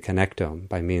happens in the connectome,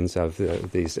 by means of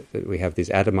we have these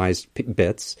atomized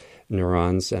bits,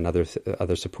 neurons and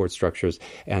other support structures,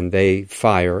 and they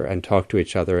fire and talk to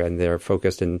each other, and they're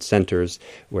focused in centers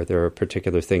where there are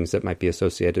particular things that might be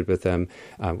associated with them.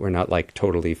 We're not like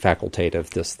totally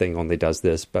facultative, this thing only does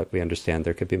this, but we understand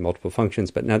there could be multiple functions,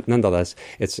 but nonetheless,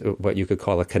 it's what you could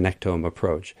call a connectome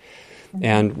approach. Mm-hmm.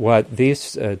 And what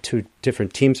these two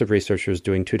different teams of researchers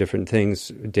doing two different things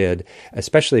did,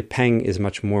 especially Peng is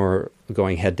much more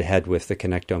going head-to-head with the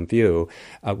connectome view.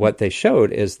 What they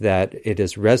showed is that it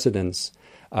is resonance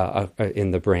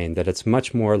in the brain, that it's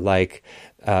much more like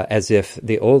as if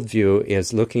the old view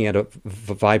is looking at a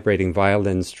vibrating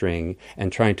violin string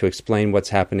and trying to explain what's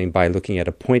happening by looking at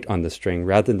a point on the string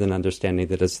rather than understanding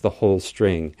that it's the whole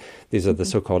string. These are the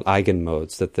so-called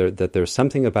eigenmodes, that there's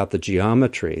something about the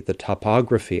geometry, the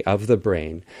topography of the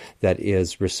brain that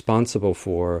is responsible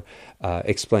for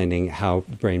explaining how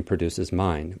brain produces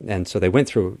mind. And so they went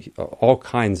through all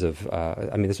kinds of,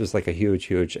 this was like a huge,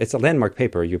 it's a landmark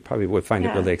paper. You probably would find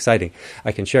it really exciting.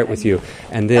 I can share it with you.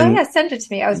 And then, send it to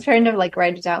me. I was trying to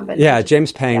write it down, but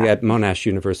James Pang at Monash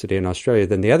University in Australia.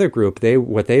 Then the other group,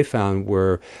 what they found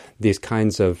were these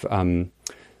kinds of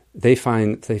they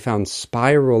found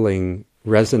spiraling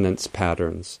resonance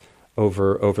patterns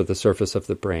over the surface of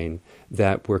the brain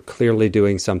that were clearly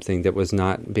doing something that was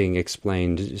not being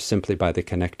explained simply by the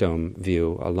connectome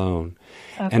view alone.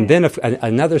 Okay. And then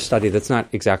another study that's not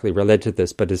exactly related to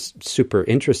this, but is super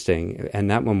interesting,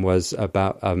 and that one was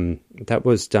about that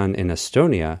was done in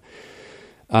Estonia,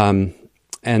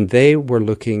 and they were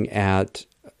looking at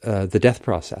the death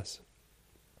process.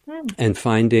 And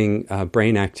finding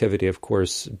brain activity, of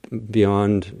course,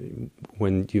 beyond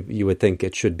when you would think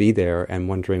it should be there, and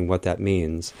wondering what that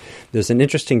means. There's an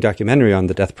interesting documentary on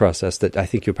the death process that I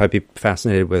think you'll probably be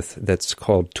fascinated with, that's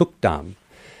called Tukdam.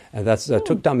 And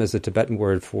Tukdam is a Tibetan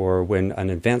word for when an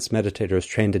advanced meditator is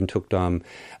trained in Tukdam.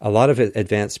 A lot of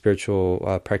advanced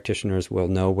spiritual practitioners will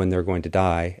know when they're going to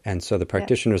die. And so the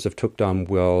practitioners of Tukdam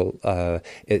will,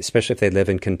 especially if they live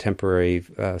in contemporary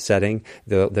setting,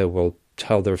 they will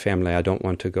tell their family, I don't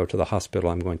want to go to the hospital,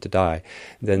 I'm going to die.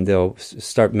 Then they'll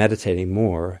start meditating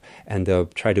more, and they'll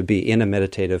try to be in a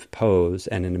meditative pose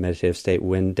and in a meditative state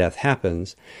when death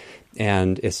happens.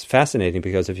 And it's fascinating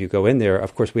because if you go in there,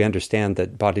 of course, we understand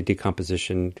that body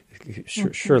decomposition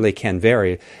surely can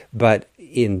vary, but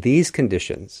in these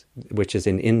conditions, which is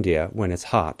in India when it's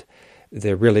hot,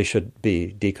 there really should be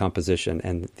decomposition,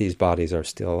 and these bodies are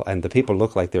still, and the people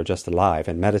look like they're just alive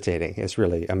and meditating. It's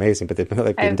really amazing, but they've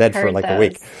been dead for like a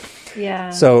week. Yeah.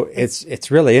 So it's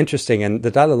really interesting, and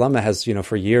the Dalai Lama has,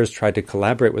 for years tried to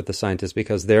collaborate with the scientists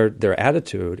because their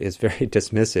attitude is very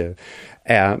dismissive,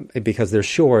 because they're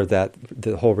sure that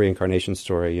the whole reincarnation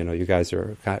story, you guys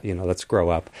are, let's grow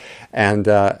up, and.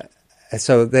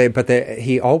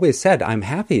 He always said, I'm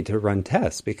happy to run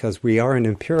tests because we are an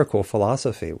empirical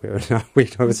philosophy.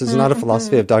 This is not a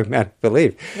philosophy of dogmatic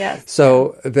belief. Yes.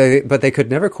 So they could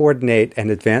never coordinate an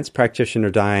advanced practitioner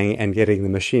dying and getting the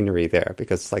machinery there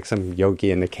because it's like some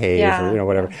yogi in a cave or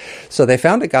whatever. So they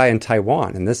found a guy in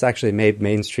Taiwan, and this actually made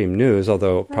mainstream news,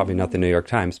 although probably not the New York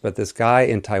Times, but this guy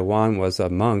in Taiwan was a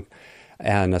monk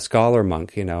and a scholar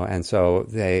monk, and so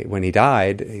when he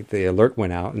died, the alert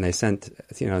went out, and they sent,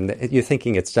 and you're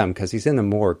thinking it's dumb because he's in the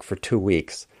morgue for 2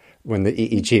 weeks when the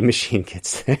EEG machine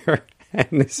gets there,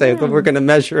 and they say, well, we're going to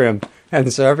measure him,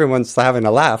 and so everyone's having a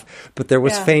laugh, but there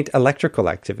was faint electrical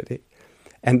activity.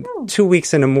 And 2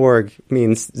 weeks in a morgue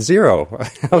means zero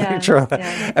electrical,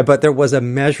 but there was a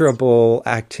measurable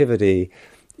activity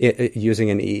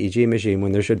using an EEG machine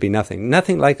when there should be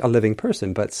nothing like a living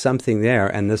person, but something there.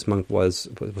 And this monk was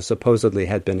supposedly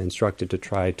had been instructed to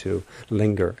try to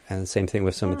linger, and the same thing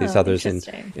with some of these others in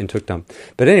Tukdam.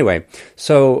 But anyway,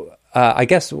 so I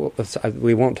guess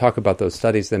we won't talk about those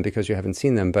studies then because you haven't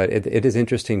seen them, but it is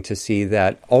interesting to see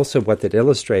that also what that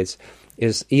illustrates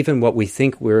is even what we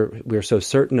think we're so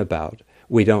certain about,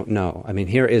 we don't know. I mean,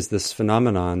 here is this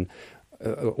phenomenon,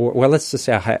 or let's just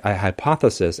say a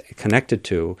hypothesis connected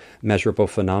to measurable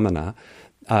phenomena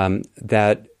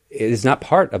that is not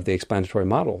part of the explanatory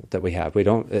model that we have. We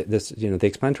don't. The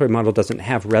explanatory model doesn't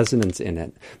have resonance in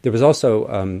it. There was also,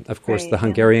 of course, the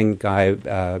Hungarian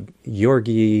guy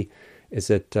Georgi. Is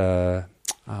it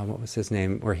what was his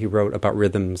name? Where he wrote about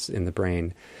rhythms in the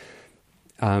brain.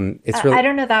 It's really. I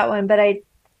don't know that one, but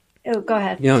go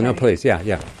ahead. No, please.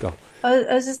 Yeah, go.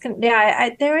 I was just gonna. Yeah,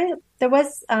 there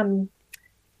was.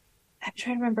 I'm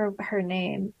trying to remember her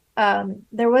name.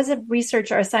 There was a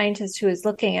researcher, a scientist who was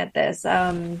looking at this,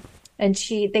 and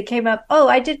they came up. Oh,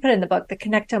 I did put in the book the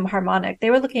connectum harmonic. They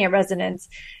were looking at resonance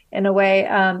in a way,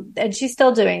 and she's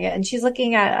still doing it. And she's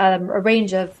looking at a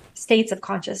range of states of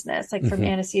consciousness, like from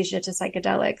anesthesia to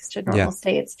psychedelics to normal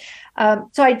states.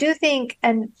 So I do think,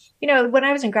 and when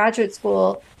I was in graduate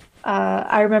school,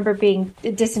 I remember being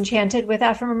disenchanted with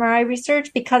fMRI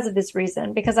research because of this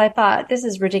reason, because I thought this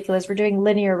is ridiculous. We're doing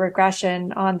linear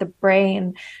regression on the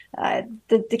brain.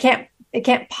 It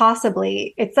can't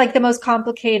possibly, it's like the most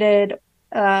complicated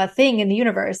thing in the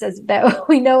universe that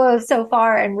we know of so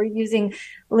far. And we're using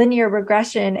linear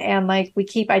regression and like we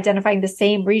keep identifying the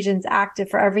same regions active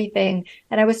for everything.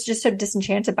 And I was just so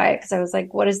disenchanted by it because I was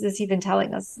like, what is this even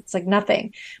telling us? It's like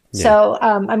nothing. Yeah. So,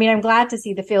 I'm glad to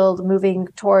see the field moving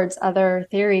towards other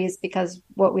theories because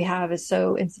what we have is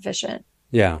so insufficient.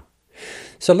 Yeah.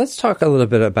 So let's talk a little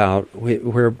bit about we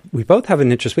both have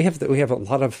an interest. We have a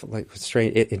lot of like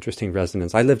strange, interesting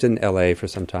resonance. I lived in LA for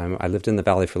some time. I lived in the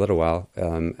Valley for a little while,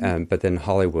 but then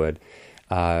Hollywood.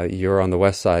 You're on the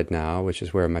West Side now, which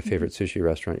is where my favorite sushi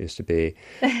restaurant used to be.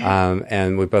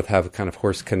 And we both have a kind of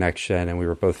horse connection, and we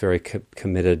were both very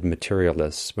committed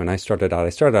materialists. When I started out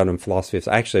in philosophy.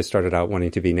 I actually started out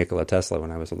wanting to be Nikola Tesla when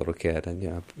I was a little kid,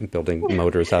 and building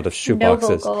motors out of shoeboxes.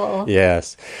 Noble goal.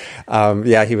 Yes,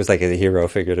 he was like a hero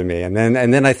figure to me. And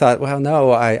then I thought, well,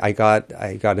 no, I got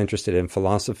interested in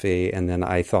philosophy, and then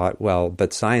I thought, well,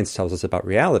 but science tells us about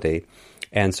reality.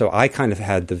 And so I kind of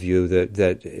had the view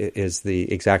that is the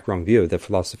exact wrong view, that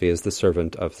philosophy is the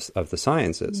servant of the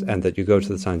sciences, and that you go to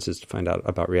the sciences to find out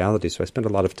about reality. So I spent a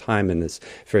lot of time in this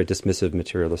very dismissive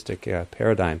materialistic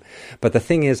paradigm. But the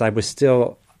thing is, I was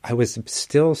still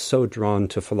so drawn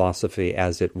to philosophy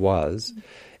as it was,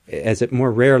 as it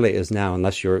more rarely is now,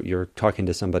 unless you're talking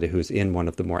to somebody who's in one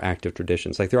of the more active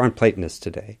traditions. Like there aren't Platonists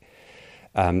today.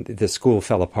 The school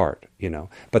fell apart,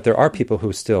 but there are people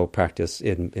who still practice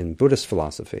in Buddhist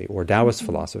philosophy or Taoist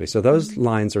philosophy. So those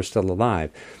lines are still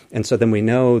alive. And so then we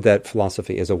know that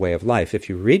philosophy is a way of life. If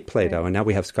you read Plato, and now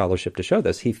we have scholarship to show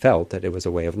this, he felt that it was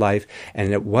a way of life,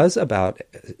 and it was about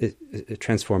a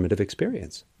transformative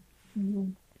experience.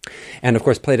 Mm-hmm. And of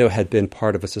course, Plato had been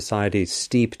part of a society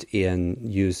steeped in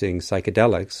using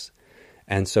psychedelics.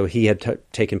 And so he had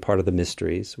taken part of the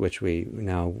mysteries, which we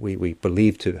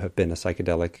believe to have been a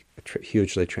psychedelic,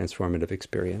 hugely transformative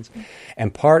experience.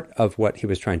 And part of what he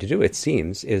was trying to do, it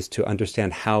seems, is to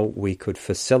understand how we could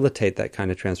facilitate that kind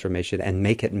of transformation and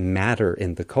make it matter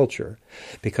in the culture.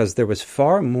 Because there was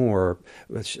far more,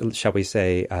 shall we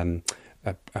say, a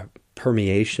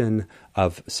permeation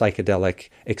of psychedelic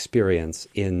experience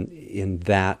in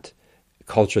that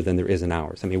culture than there is in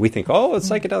ours. I mean, we think, it's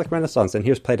psychedelic renaissance. And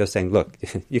here's Plato saying, look,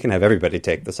 you can have everybody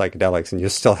take the psychedelics and you'll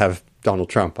still have Donald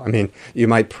Trump. I mean, you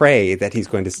might pray that he's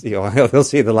going to see, he'll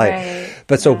see the light. Right.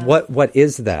 But so what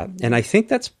is that? And I think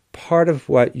that's part of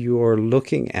what you're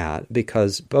looking at,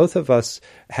 because both of us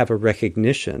have a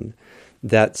recognition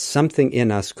that something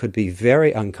in us could be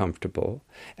very uncomfortable.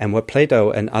 And what Plato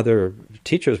and other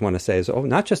teachers want to say is,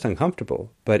 not just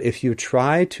uncomfortable, but if you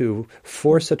try to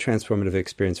force a transformative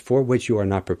experience for which you are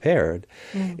not prepared,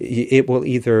 it will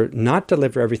either not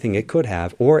deliver everything it could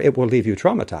have, or it will leave you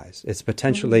traumatized. It's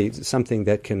potentially something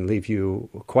that can leave you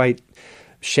quite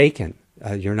shaken.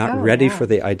 You're not ready for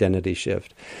the identity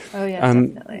shift. Oh, yeah,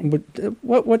 definitely.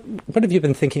 What have you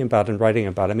been thinking about and writing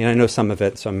about? I mean, I know some of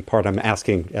it, some part I'm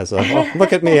asking as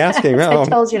look at me asking. I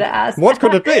told you to ask. What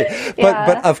could it be?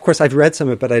 But of course, I've read some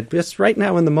of it, but just right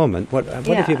now in the moment, what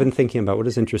have you been thinking about? What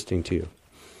is interesting to you?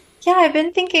 Yeah, I've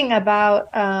been thinking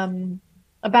about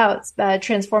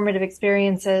transformative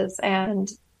experiences and,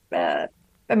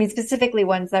 specifically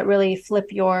ones that really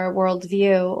flip your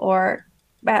worldview or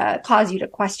cause you to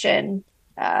question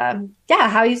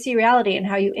how you see reality and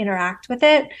how you interact with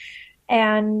it,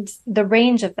 and the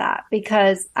range of that,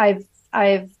 because I've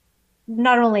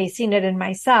not only seen it in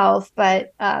myself,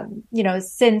 but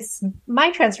since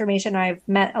my transformation, I've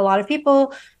met a lot of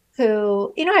people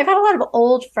who, I've had a lot of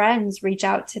old friends reach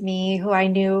out to me who I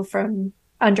knew from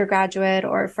undergraduate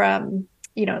or from,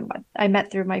 I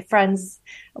met through my friends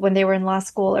when they were in law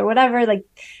school or whatever, like,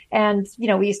 and,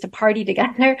 we used to party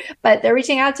together, but they're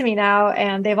reaching out to me now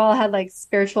and they've all had like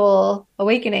spiritual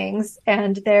awakenings,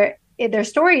 and their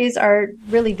stories are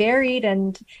really varied,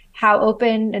 and how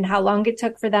open and how long it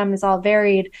took for them is all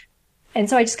varied. And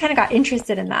so I just kind of got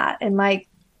interested in that, and like,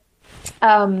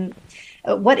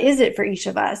 what is it for each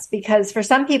of us? Because for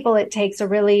some people, it takes a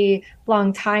really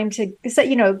long time to, so,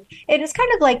 it is kind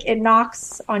of like it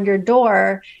knocks on your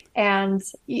door, and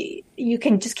you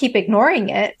can just keep ignoring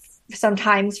it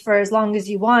sometimes for as long as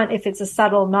you want if it's a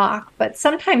subtle knock. But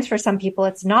sometimes for some people,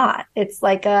 it's not. It's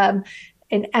like an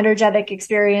energetic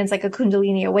experience, like a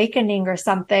Kundalini awakening or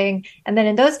something. And then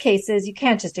in those cases, you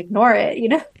can't just ignore it,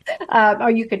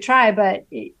 or you could try, but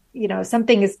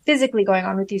something is physically going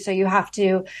on with you. So you have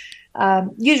to,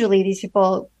 usually these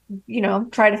people,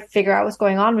 try to figure out what's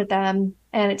going on with them,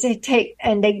 and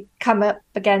they come up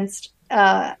against,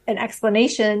 an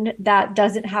explanation that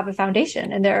doesn't have a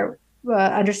foundation in their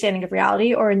understanding of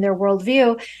reality or in their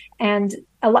worldview. And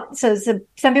so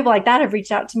some people like that have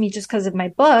reached out to me just because of my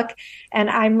book. And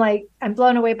I'm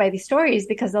blown away by these stories,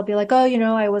 because they'll be like, oh,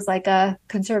 I was like a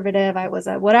conservative, I was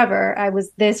a whatever, I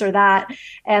was this or that.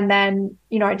 And then,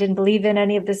 I didn't believe in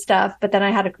any of this stuff, but then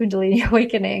I had a Kundalini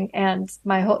awakening, and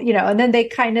my whole, and then they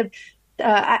kind of,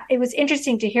 it was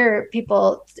interesting to hear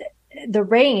people, the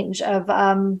range of,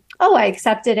 I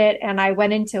accepted it and I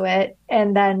went into it.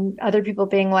 And then other people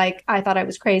being like, I thought I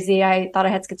was crazy. I thought I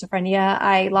had schizophrenia.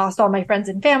 I lost all my friends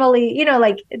and family,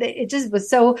 like it just was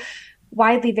so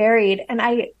widely varied. And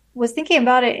I was thinking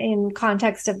about it in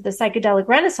context of the psychedelic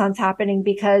renaissance happening,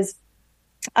 because,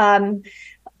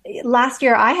 last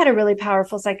year I had a really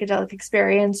powerful psychedelic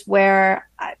experience where,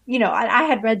 I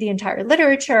had read the entire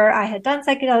literature. I had done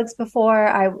psychedelics before.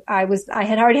 I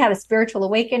had already had a spiritual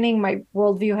awakening. My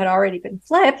worldview had already been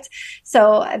flipped.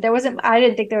 So I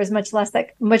didn't think there was much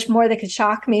more that could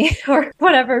shock me or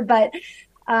whatever, but,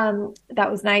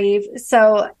 that was naive.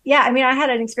 So yeah, I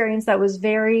had an experience that was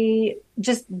very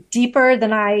just deeper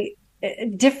than I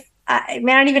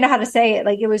don't even know how to say it.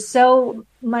 Like, it was so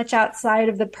much outside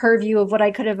of the purview of what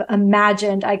I could have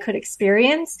imagined I could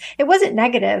experience. It wasn't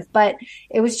negative, but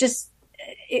it was just,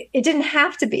 it didn't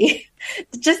have to be.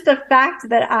 Just the fact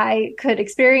that I could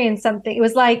experience something. It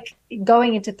was like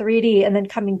going into 3D and then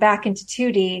coming back into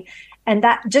 2D. And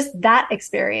that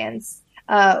experience,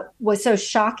 was so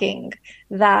shocking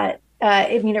that,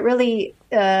 it really,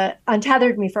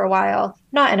 untethered me for a while,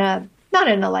 not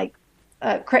in a like,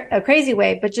 a crazy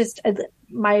way, but just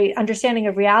my understanding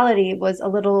of reality was a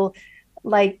little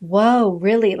like, whoa,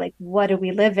 really? Like, what do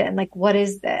we live in? Like, what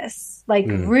is this? Like,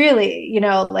 really,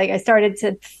 like I started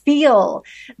to feel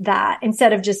that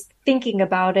instead of just thinking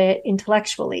about it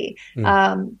intellectually.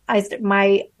 My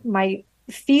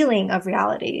feeling of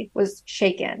reality was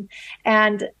shaken,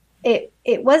 and it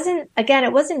wasn't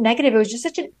negative. It was just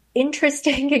such an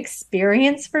interesting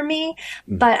experience for me.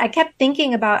 But I kept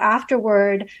thinking about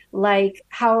afterward, like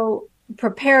how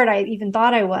prepared I even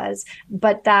thought I was,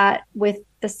 but that with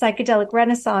the psychedelic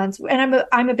renaissance, and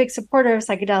I'm a big supporter of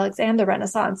psychedelics and the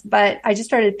renaissance, but I just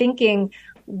started thinking,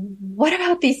 what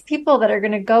about these people that are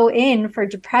going to go in for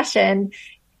depression,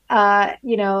 and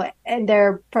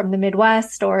they're from the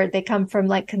Midwest, or they come from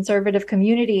like conservative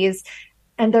communities,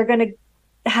 and they're going to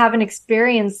have an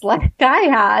experience like I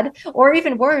had, or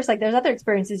even worse. Like, there's other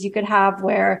experiences you could have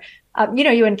where,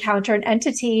 you encounter an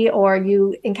entity, or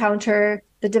you encounter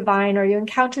the divine, or you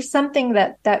encounter something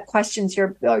that questions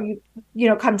or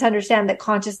you come to understand that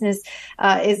consciousness,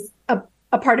 is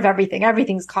a part of everything.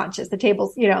 Everything's conscious. The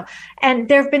tables, and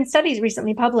there have been studies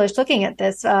recently published looking at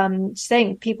this,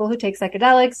 saying people who take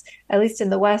psychedelics, at least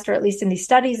in the West, or at least in these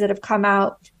studies that have come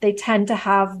out, they tend to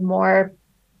have more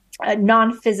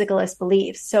non-physicalist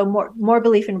beliefs. So more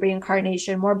belief in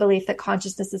reincarnation, more belief that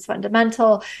consciousness is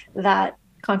fundamental, that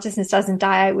consciousness doesn't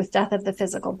die with death of the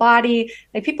physical body.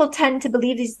 Like, people tend to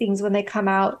believe these things when they come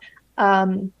out,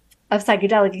 of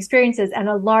psychedelic experiences, and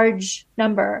a large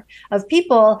number of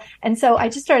people. And so I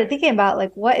just started thinking about,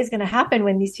 like, what is going to happen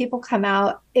when these people come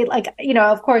out? It, like,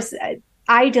 of course,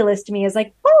 idealist me is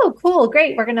like, oh, cool,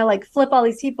 great. We're going to like flip all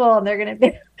these people and they're going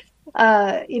to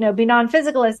be, be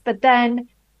non-physicalist. But then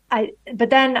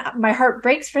my heart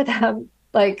breaks for them,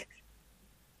 like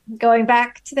going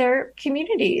back to their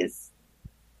communities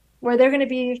where they're going to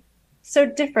be so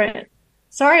different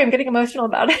sorry, I'm getting emotional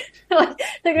about it. Like,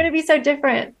 they're going to be so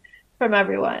different from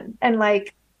everyone and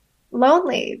like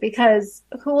lonely because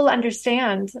who will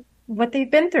understand what they've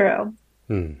been through?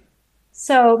 Hmm.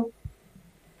 So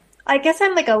I guess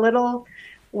I'm like a little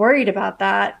worried about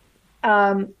that.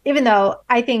 Even though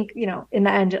I think, in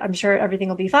the end, I'm sure everything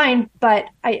will be fine. But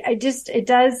I just, it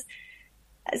does,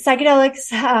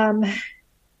 psychedelics,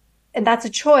 and that's a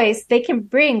choice. They can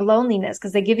bring loneliness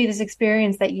because they give you this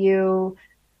experience that you,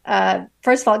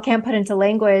 first of all, can't put into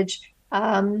language.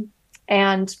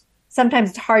 And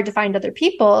sometimes it's hard to find other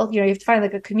people. You have to find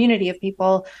like a community of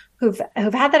people who've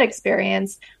had that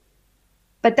experience.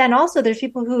 But then also there's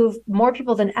more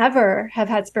people than ever have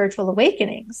had spiritual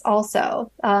awakenings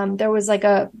also. There was like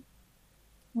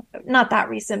not that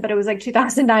recent, but it was like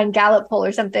 2009 Gallup poll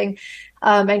or something.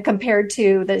 And compared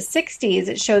to the 60s,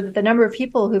 it showed that the number of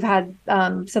people who've had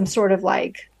some sort of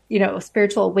like,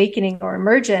 spiritual awakening or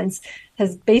emergence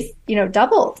has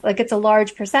doubled. Like it's a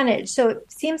large percentage. So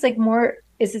it seems like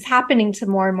this is happening to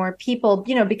more and more people,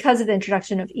 because of the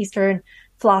introduction of Eastern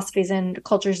philosophies and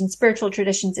cultures and spiritual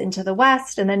traditions into the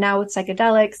West. And then now with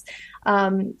psychedelics,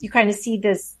 you kind of see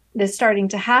this starting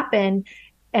to happen.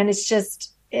 And it's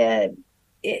just,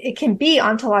 it can be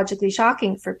ontologically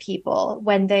shocking for people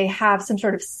when they have some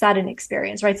sort of sudden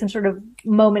experience, right? Some sort of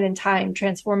moment in time,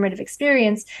 transformative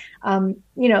experience.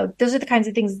 Those are the kinds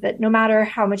of things that no matter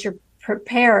how much you're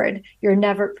prepared, you're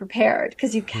never prepared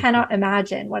because you cannot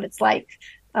imagine what it's like.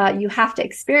 You have to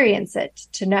experience it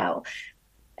to know.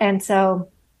 And so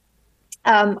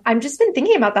I've just been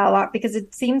thinking about that a lot because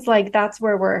it seems like that's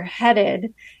where we're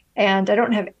headed. And I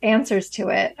don't have answers to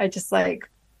it. I just I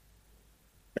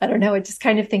don't know. I just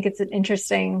kind of think it's an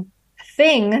interesting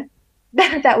thing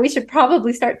that we should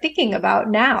probably start thinking about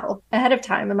now ahead of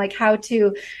time and like how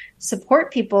to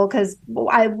support people. Because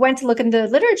I went to look in the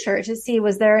literature to see,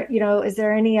 is there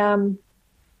any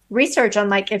research on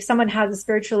like if someone has a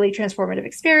spiritually transformative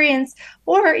experience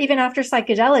or even after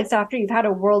psychedelics, after you've had a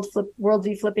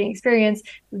worldview flipping experience,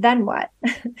 then what?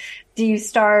 Do you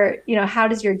start, how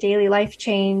does your daily life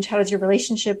change? How does your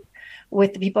relationship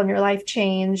with the people in your life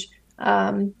change?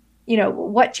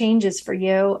 What changes for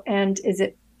you, and is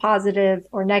it positive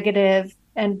or negative?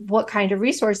 And what kind of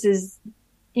resources,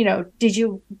 did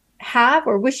you have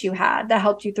or wish you had that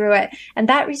helped you through it? And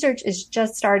that research is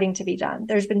just starting to be done.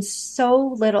 There's been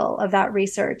so little of that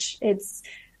research. It's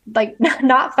like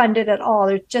not funded at all.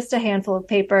 There's just a handful of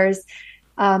papers.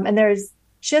 And there's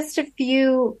just a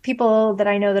few people that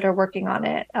I know that are working on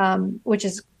it, which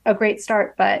is a great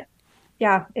start. But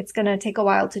yeah, it's going to take a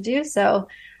while to do. So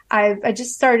I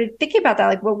just started thinking about that.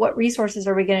 Like, well, what resources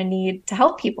are we going to need to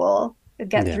help people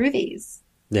get through these?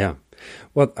 Yeah.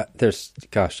 Well, there's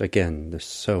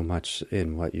so much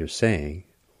in what you're saying.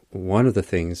 One of the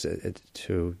things,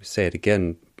 to say it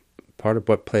again, part of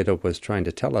what Plato was trying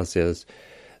to tell us is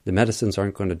the medicines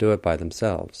aren't going to do it by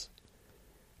themselves,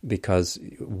 because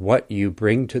what you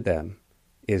bring to them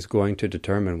is going to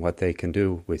determine what they can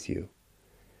do with you.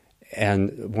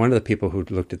 And one of the people who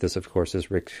looked at this, of course,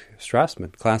 is Rick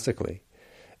Strassman, classically,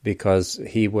 because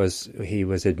he was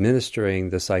administering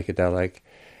the psychedelic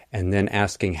and then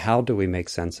asking, how do we make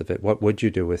sense of it? What would you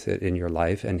do with it in your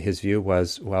life? And his view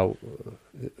was, well,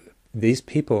 these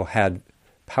people had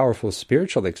powerful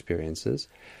spiritual experiences,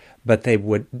 but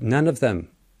none of them,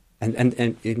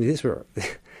 and these were,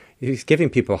 he's giving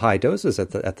people high doses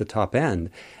at the top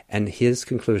end, and his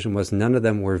conclusion was none of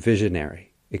them were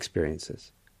visionary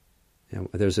experiences.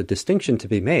 There's a distinction to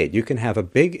be made. You can have a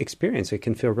big experience. It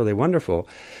can feel really wonderful.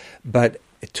 But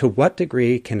to what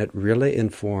degree can it really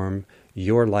inform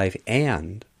your life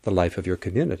and the life of your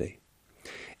community?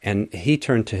 And he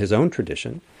turned to his own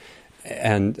tradition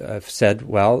and said,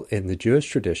 well, in the Jewish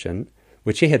tradition,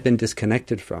 which he had been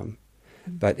disconnected from,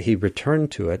 but he returned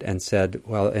to it and said,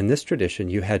 well, in this tradition,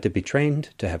 you had to be trained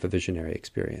to have a visionary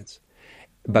experience.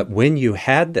 But when you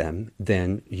had them,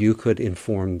 then you could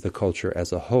inform the culture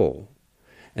as a whole.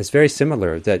 It's very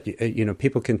similar that,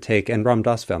 people can take, and Ram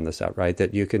Dass found this out, right,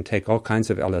 that you can take all kinds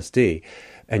of LSD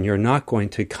and you're not going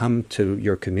to come to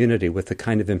your community with the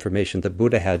kind of information that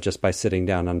Buddha had just by sitting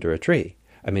down under a tree.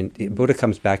 I mean, Buddha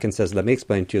comes back and says, let me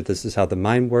explain to you, this is how the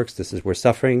mind works, this is where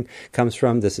suffering comes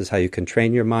from, this is how you can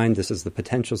train your mind, this is the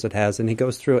potentials it has, and he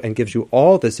goes through and gives you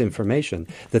all this information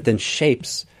that then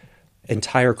shapes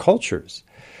entire cultures.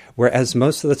 Whereas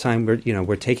most of the time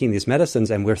we're taking these medicines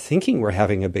and we're thinking we're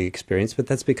having a big experience, but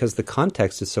that's because the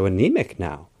context is so anemic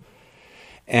now.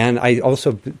 And I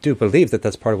also do believe that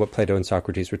that's part of what Plato and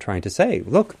Socrates were trying to say.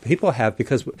 Look, people have,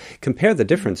 because compare the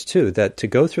difference too, that to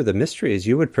go through the mysteries,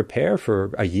 you would prepare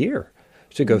for a year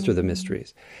to go through the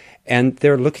mysteries. And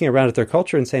they're looking around at their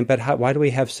culture and saying, but why do we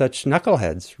have such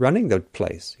knuckleheads running the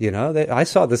place? I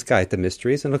saw this guy at the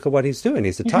Mysteries, and look at what he's doing.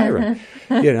 He's a tyrant,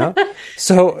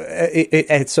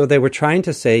 So they were trying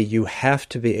to say you have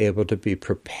to be able to be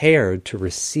prepared to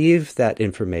receive that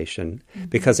information,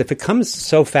 because if it comes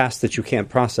so fast that you can't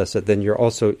process it, then you're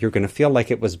going to feel like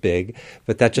it was big,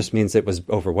 but that just means it was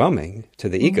overwhelming to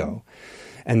the ego.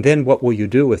 And then what will you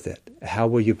do with it? How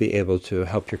will you be able to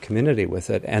help your community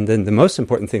with it? And then the most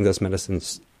important thing those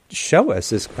medicines show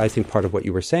us is, I think part of what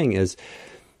you were saying is,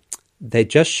 they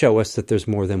just show us that there's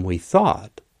more than we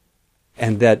thought.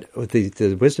 And that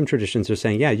the wisdom traditions are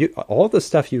saying, all the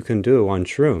stuff you can do on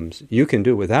shrooms, you can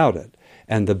do without it.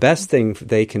 And the best thing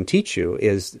they can teach you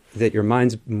is that your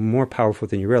mind's more powerful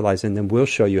than you realize, and then we'll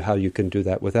show you how you can do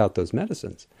that without those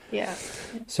medicines. Yeah.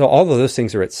 So all of those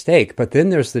things are at stake. But then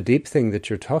there's the deep thing that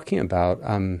you're talking about.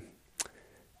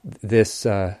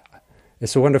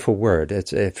 It's a wonderful word.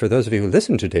 It's for those of you who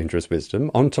listen to Dangerous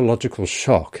Wisdom, ontological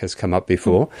shock has come up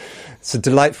before. It's a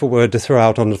delightful word to throw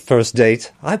out on the first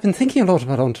date. I've been thinking a lot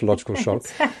about ontological shock.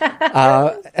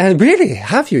 And really,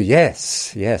 have you?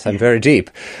 Yes, I'm very deep.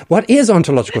 What is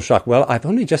ontological shock? Well, I've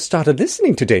only just started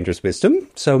listening to Dangerous Wisdom.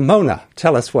 So Mona,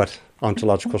 tell us what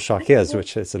ontological shock is,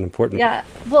 which is an important... Yeah.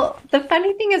 Well, the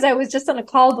funny thing is I was just on a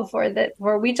call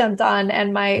where we jumped on,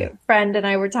 and my friend and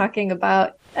I were talking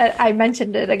about, I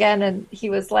mentioned it again, and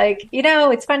he was like,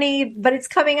 it's funny, but it's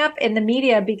coming up in the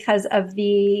media because of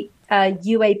the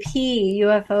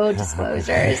UFO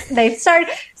disclosures. They've started,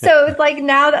 so it's like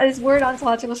now that this word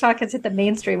ontological shock has hit the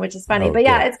mainstream, which is funny. But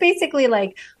it's basically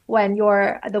like when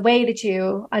the way that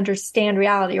you understand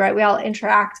reality, right? We all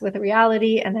interact with a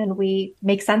reality and then we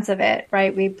make sense of it,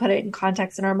 right? We put it in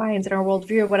context in our minds, in our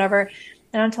worldview, or whatever.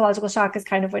 And ontological shock is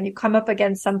kind of when you come up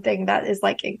against something that is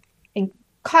like in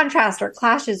contrast or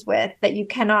clashes with, that you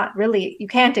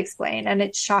can't explain, and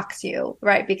it shocks you,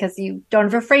 right? Because you don't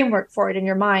have a framework for it in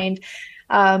your mind.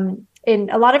 In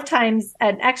a lot of times,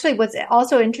 and actually what's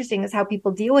also interesting is how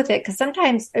people deal with it. Because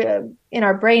sometimes in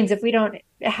our brains, if we don't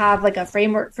have like a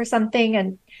framework for something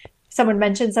and someone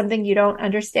mentions something you don't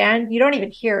understand, you don't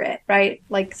even hear it, right?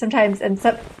 Like sometimes,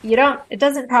 it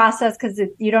doesn't process because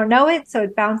you don't know it, so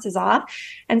it bounces off.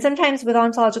 And sometimes with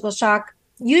ontological shock,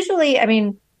 usually,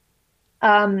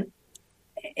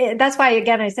 that's why,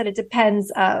 again, I said it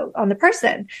depends on the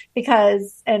person,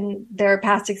 and their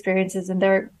past experiences and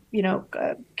their,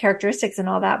 characteristics and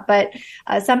all that. But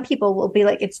some people will be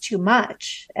like, it's too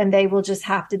much, and they will just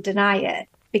have to deny it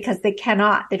because they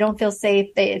don't feel safe.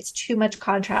 It's too much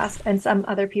contrast. And some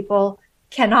other people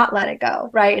cannot let it go,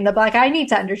 right? And they'll be like, I need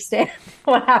to understand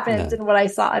what happened and what I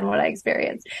saw and what I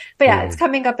experienced. But it's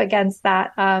coming up against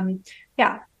that.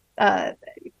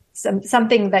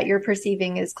 Something that you're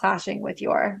perceiving is clashing with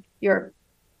your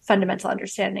fundamental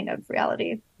understanding of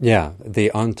reality. Yeah,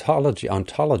 the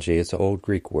ontology is an old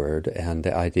Greek word, and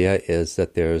the idea is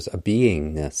that there's a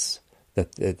beingness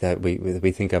that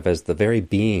we think of as the very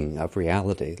being of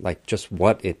reality, like just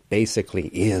what it basically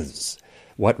is,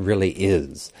 what really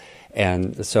is.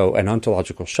 And so an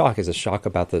ontological shock is a shock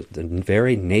about the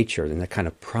very nature and the kind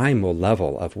of primal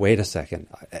level of, wait a second,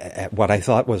 what I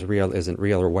thought was real isn't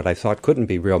real, or what I thought couldn't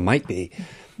be real might be.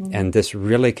 Mm-hmm. And this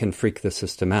really can freak the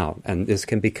system out. And this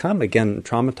can become, again,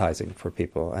 traumatizing for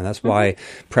people. And that's why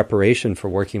preparation for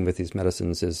working with these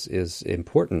medicines is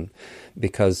important.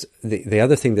 Because the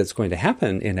other thing that's going to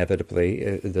happen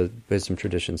inevitably, the wisdom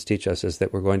traditions teach us, is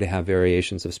that we're going to have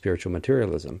variations of spiritual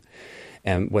materialism.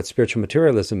 And what spiritual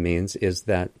materialism means is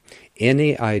that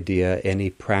any idea, any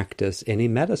practice, any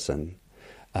medicine,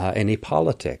 any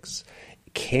politics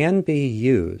can be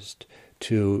used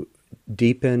to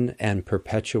deepen and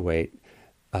perpetuate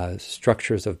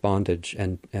structures of bondage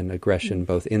and aggression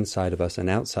both inside of us and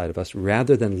outside of us,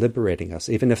 rather than liberating us,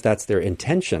 even if that's their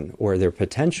intention or their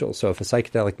potential. So if a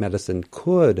psychedelic medicine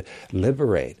could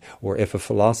liberate, or if a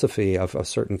philosophy of a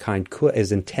certain kind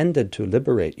is intended to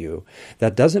liberate you,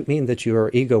 that doesn't mean that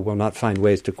your ego will not find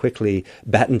ways to quickly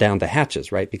batten down the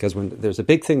hatches, right? Because when there's a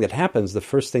big thing that happens, the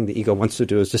first thing the ego wants to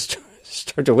do is just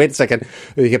start to wait a second,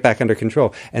 we get back under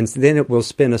control. And then it will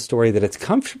spin a story that it's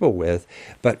comfortable with,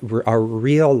 but our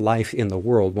real life in the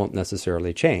world won't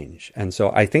necessarily change. And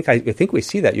so I think we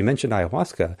see that. You mentioned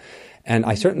ayahuasca, and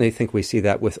I certainly think we see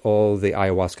that with all the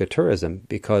ayahuasca tourism,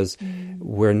 because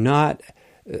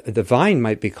the vine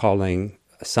might be calling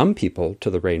some people to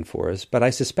the rainforest, but I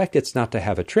suspect it's not to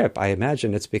have a trip. I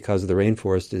imagine it's because the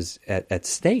rainforest is at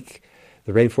stake.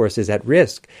 The rainforest is at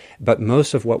risk, but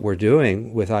most of what we're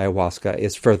doing with ayahuasca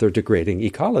is further degrading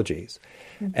ecologies.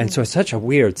 And so it's such a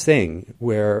weird thing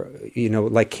where,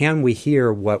 like, can we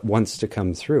hear what wants to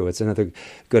come through? It's another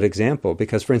good example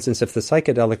because, for instance, if the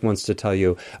psychedelic wants to tell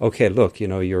you, okay, look,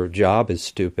 your job is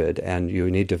stupid and you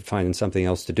need to find something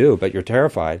else to do, but you're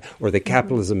terrified, or that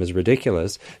capitalism is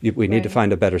ridiculous, we need to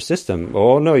find a better system.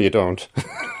 Oh, no, you don't.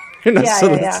 So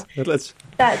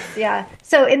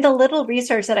in the little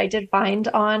research that I did find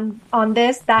on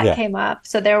this, that came up.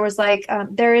 So there was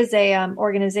there is a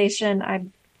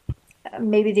organization,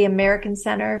 maybe the American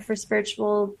Center for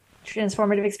Spiritual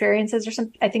Transformative Experiences or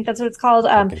something. I think that's what it's called.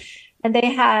 And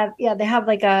they have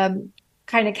like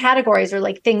kind of categories or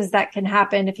like things that can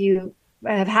happen if you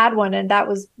have had one. And that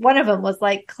was one of them, was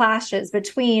like clashes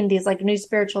between these like new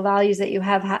spiritual values that you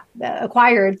have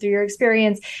acquired through your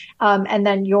experience, and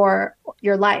then your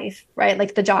life, right?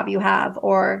 Like the job you have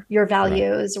or your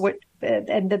values,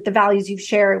 and the values you've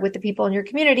shared with the people in your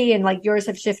community, and like yours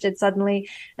have shifted suddenly.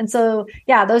 And so,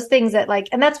 those things that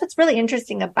and that's what's really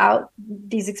interesting about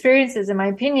these experiences, in my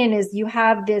opinion, is you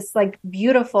have this like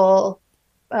beautiful,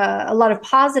 a lot of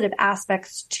positive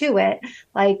aspects to it.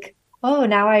 Like, oh,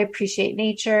 now I appreciate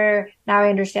nature. Now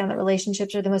I understand that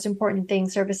relationships are the most important thing,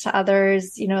 service to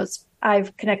others.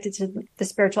 I've connected to the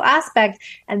spiritual aspect.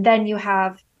 And then you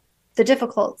have the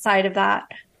difficult side of that,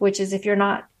 which is if you're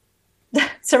not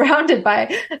surrounded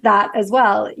by that as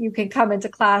well, you can come into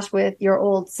clash with your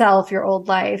old self, your old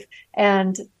life.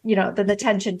 And, then the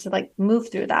tension to like move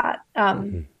through that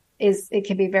it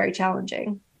can be very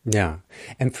challenging. Yeah.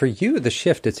 And for you, the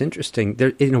shift, it's interesting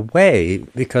there in a way,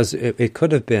 because it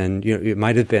could have been, it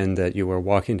might have been that you were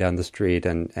walking down the street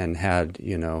and had,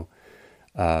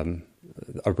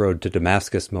 a road to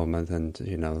Damascus moment and,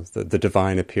 the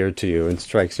divine appeared to you and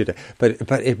strikes you. But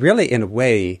it really, in a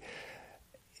way,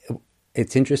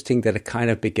 it's interesting that it kind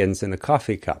of begins in a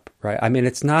coffee cup, right? I mean,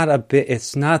 it's not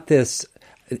this,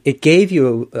 it gave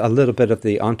you a little bit of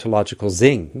the ontological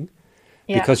zing,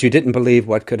 because you didn't believe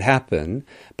what could happen.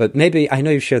 But maybe, I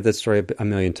know you've shared that story a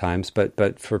million times,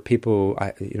 but for people,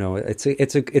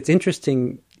 it's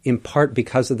interesting in part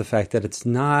because of the fact that it's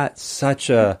not such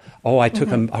I took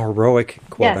a heroic,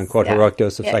 quote unquote, heroic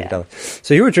dose of psychedelics.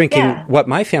 So you were drinking what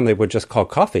my family would just call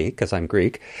coffee, because I'm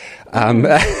Greek.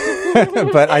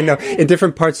 But I know in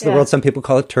different parts of the world, some people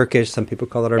call it Turkish, some people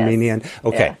call it Armenian.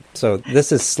 Okay, so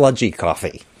this is sludgy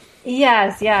coffee.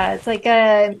 Yes, it's like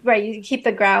you keep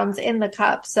the grounds in the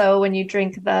cup. So when you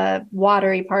drink the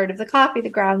watery part of the coffee, the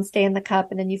grounds stay in the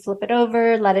cup, and then you flip it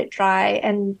over, let it dry,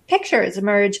 and pictures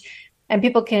emerge, and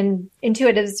people can,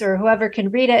 intuitives or whoever,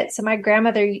 can read it. So my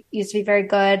grandmother used to be very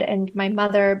good, and my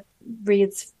mother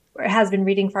has been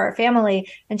reading for our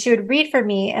family, and she would read for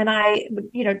me, and I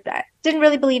didn't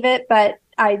really believe it, but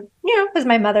because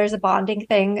my mother's a bonding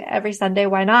thing every Sunday,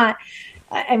 why not?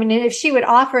 I mean, if she would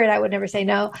offer it, I would never say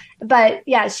no. But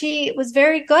she was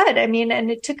very good. I mean, and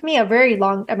it took me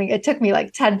it took me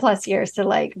like 10 plus years to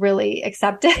like really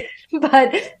accept it.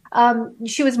 But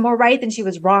she was more right than she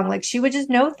was wrong. Like, she would just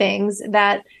know things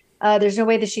that there's no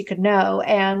way that she could know.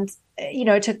 And,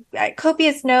 took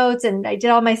copious notes, and I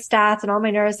did all my stats and all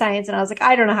my neuroscience. And I was like,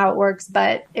 I don't know how it works,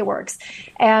 but it works.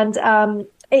 And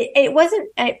it wasn't,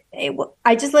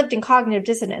 I just lived in cognitive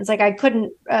dissonance. Like, I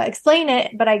couldn't explain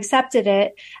it, but I accepted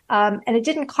it. And it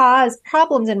didn't cause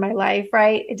problems in my life,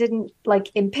 right? It didn't like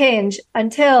impinge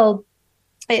until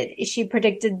she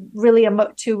predicted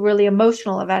two really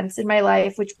emotional events in my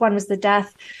life, which one was the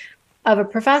death of a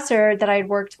professor that I'd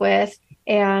worked with,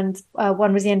 and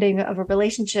one was the ending of a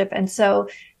relationship. And so,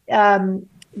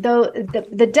 though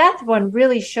the death one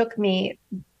really shook me,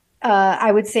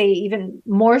 I would say even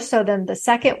more so than the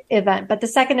second event. But the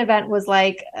second event was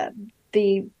like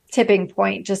the tipping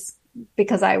point, just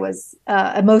because I was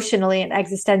emotionally and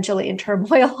existentially in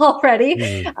turmoil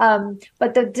already.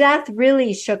 But the death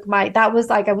really shook that was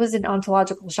like, I was in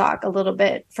ontological shock a little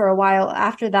bit for a while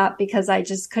after that, because I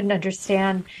just couldn't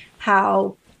understand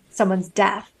how someone's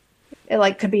death,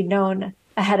 could be known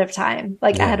ahead of time.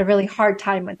 I had a really hard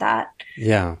time with that.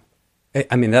 Yeah.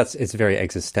 I mean, it's very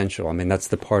existential. I mean, that's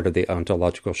the part of the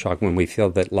ontological shock, when we feel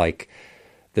that like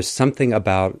there's something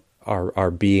about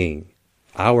our being,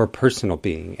 our personal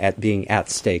being at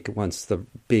stake once the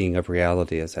being of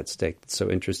reality is at stake. It's so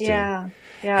interesting. Yeah.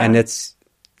 And it's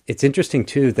interesting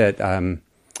too that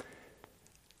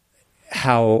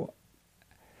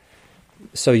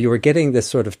so you were getting this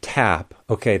sort of tap.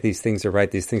 Okay, these things are right.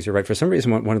 These things are right. For some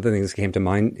reason, one of the things that came to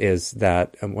mind is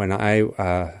that when I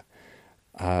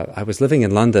was living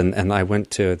in London, and I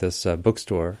went to this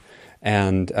bookstore,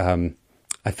 and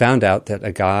I found out that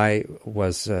a guy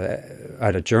was a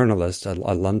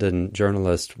London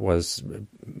journalist, was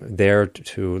there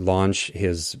to launch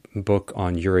his book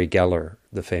on Uri Geller,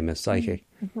 the famous psychic.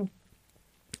 Mm-hmm.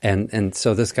 And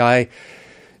so this guy,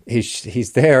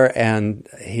 he's there, and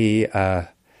he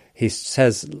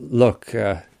says, look,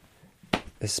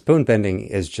 spoon bending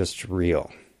is just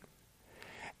real.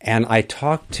 And I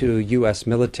talked to U.S.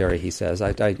 military, he says.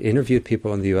 I interviewed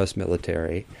people in the U.S.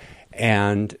 military,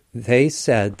 and they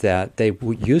said that they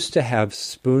used to have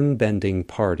spoon bending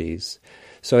parties.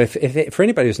 So for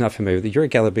anybody who's not familiar, Uri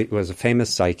Geller was a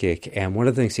famous psychic, and one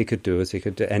of the things he could do is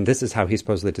and this is how he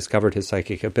supposedly discovered his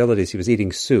psychic abilities. He was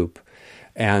eating soup,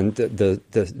 and the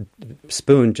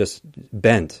spoon just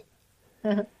bent.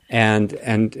 Uh-huh.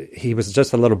 And he was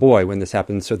just a little boy when this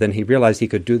happened. So then he realized he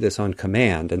could do this on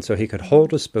command. And so he could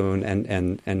hold a spoon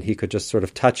and he could just sort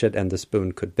of touch it and the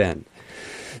spoon could bend.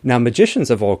 Now, magicians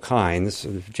of all kinds,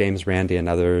 James Randi and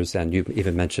others, and you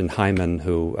even mentioned Hyman,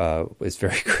 who is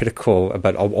very critical,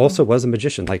 but also was a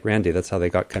magician like Randi. That's how they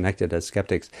got connected as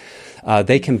skeptics.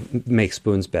 They can make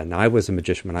spoons bend. Now, I was a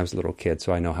magician when I was a little kid,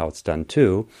 so I know how it's done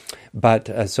too.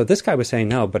 But so this guy was saying,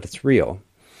 no, but it's real.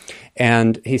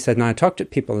 And he said, now I talked to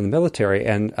people in the military,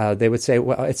 and they would say,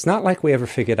 well, it's not like we ever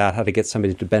figured out how to get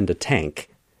somebody to bend a tank.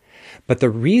 But the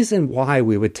reason why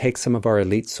we would take some of our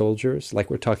elite soldiers, like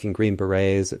we're talking Green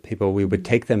Berets, people, we would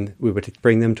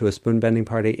bring them to a spoon bending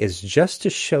party, is just to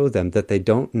show them that they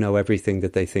don't know everything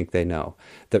that they think they know.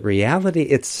 That reality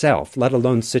itself, let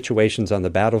alone situations on the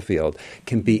battlefield,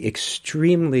 can be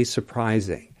extremely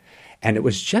surprising. And it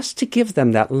was just to give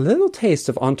them that little taste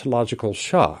of ontological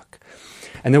shock.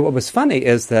 And then what was funny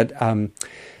is that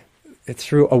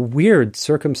through a weird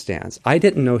circumstance, I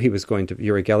didn't know Uri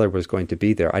Geller was going to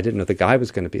be there. I didn't know the guy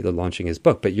was going to be launching his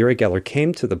book. But Uri Geller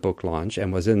came to the book launch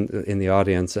and was in the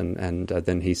audience, and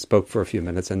then he spoke for a few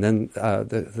minutes. And then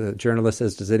the journalist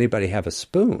says, does anybody have a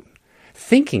spoon?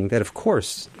 Thinking that, of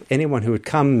course, anyone who would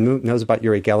come knows about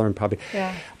Uri Geller and probably...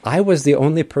 Yeah. I was the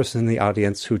only person in the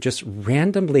audience who just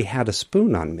randomly had a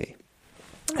spoon on me.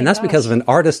 And that's because of an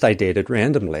artist I dated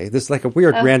randomly. This is like a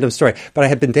weird random story. But I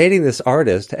had been dating this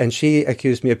artist, and she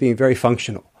accused me of being very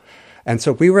functional. And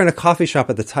so we were in a coffee shop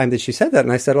at the time that she said that.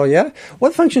 And I said, oh, yeah?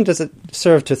 What function does it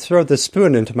serve to throw the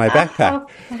spoon into my backpack?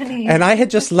 Oh, funny. And I had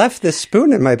just left this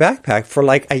spoon in my backpack for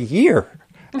like a year.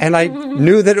 And I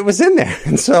knew that it was in there.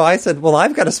 And so I said, well,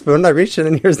 I've got a spoon. I reached in,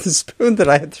 and here's the spoon that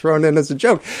I had thrown in as a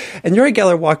joke. And Uri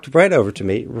Geller walked right over to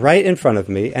me, right in front of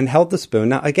me, and held the spoon.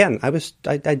 Now, again,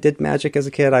 I did magic as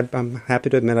a kid. I'm happy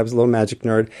to admit I was a little magic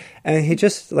nerd. And he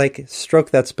just,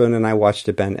 stroked that spoon, and I watched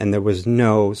it bend, and there was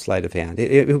no sleight of hand.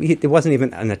 It wasn't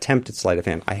even an attempt at sleight of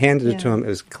hand. I handed it to him. It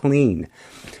was clean.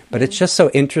 But it's just so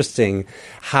interesting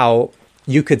how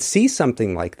you could see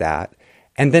something like that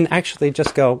and then actually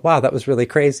just go, wow, that was really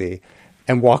crazy,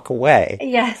 and walk away.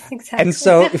 Yes, exactly. And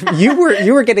so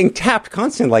you were getting tapped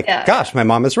constantly, gosh, my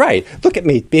mom is right. Look at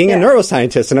me being a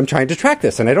neuroscientist, and I'm trying to track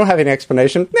this, and I don't have any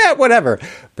explanation. Whatever.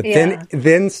 But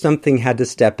then something had to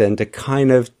step in to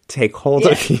kind of take hold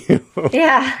of you.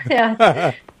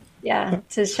 Yeah,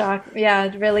 to shock. Yeah,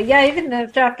 really. Yeah, even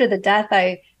after the death,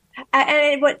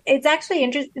 it's actually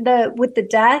interesting. With the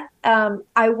death,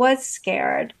 I was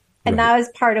scared. And that was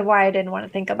part of why I didn't want to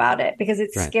think about it, because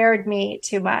it scared me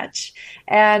too much.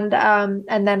 And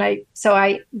then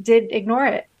I did ignore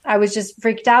it. I was just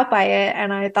freaked out by it.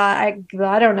 And I thought, I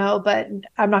don't know, but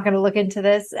I'm not going to look into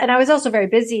this. And I was also very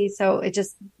busy. So it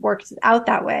just worked out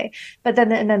that way. But then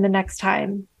the next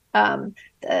time, the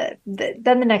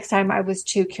next time I was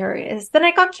too curious. Then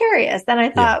I got curious. Then I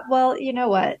thought, well, you know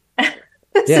what?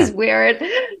 This is weird.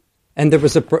 And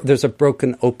there's a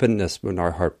broken openness when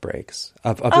our heart breaks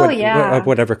of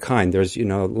whatever kind. There's,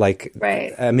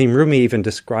 I mean, Rumi even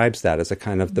describes that as a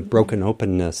kind of the broken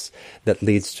openness that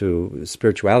leads to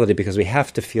spirituality, because we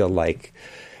have to feel like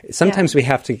sometimes we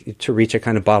have to reach a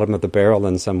kind of bottom of the barrel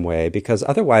in some way, because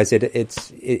otherwise it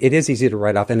is easy to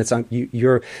write off, and it's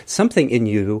you're something in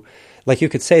you. Like you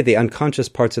could say the unconscious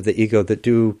parts of the ego that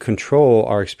do control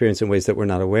our experience in ways that we're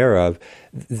not aware of,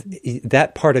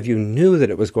 that part of you knew that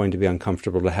it was going to be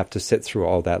uncomfortable to have to sit through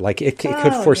all that. Like it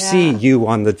could foresee you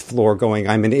on the floor going,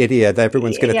 I'm an idiot,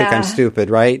 everyone's going to think I'm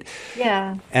stupid, right?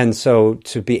 Yeah. And so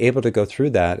to be able to go through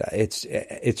that, it's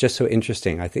just so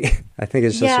interesting. I think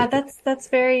it's just... that's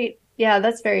very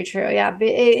true. Yeah.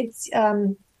 It's,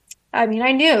 I mean,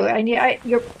 I knew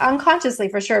you're unconsciously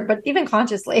for sure, but even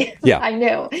consciously, I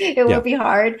knew it would be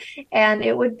hard, and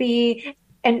it would be,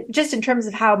 and just in terms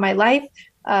of how my life,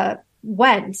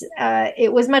 went,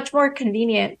 it was much more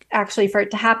convenient actually for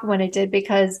it to happen when it did,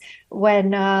 because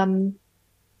when,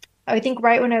 I think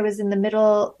right when I was in the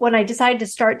middle, when I decided to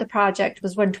start the project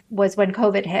was when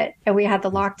COVID hit and we had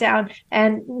the lockdown,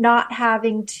 and not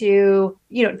having to,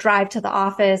 drive to the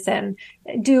office and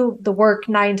do the work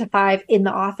 9 to 5 in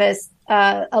the office.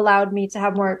 allowed me to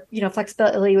have more,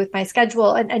 flexibility with my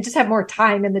schedule and just have more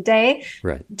time in the day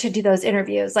to do those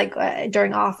interviews, like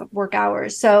during off work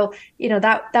hours. So,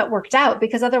 that worked out,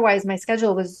 because otherwise my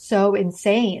schedule was so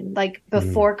insane. Like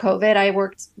before COVID, I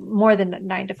worked more than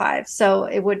 9 to 5. So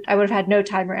I would have had no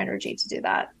time or energy to do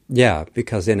that. Yeah,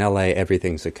 because in LA,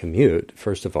 everything's a commute,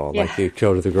 first of all. Like you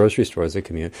go to the grocery store as a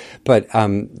commute. But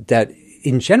that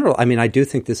in general, I mean, I do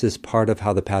think this is part of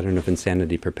how the pattern of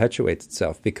insanity perpetuates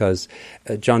itself, because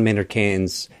John Maynard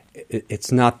Keynes,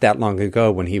 it's not that long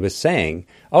ago when he was saying,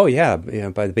 oh, yeah,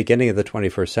 by the beginning of the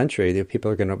 21st century, people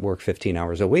are going to work 15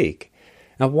 hours a week.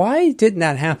 Now, why didn't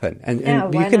that happen?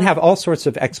 And you can have all sorts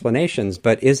of explanations,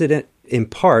 but is it in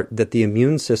part that the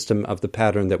immune system of the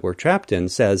pattern that we're trapped in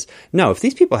says, no, if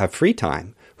these people have free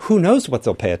time, who knows what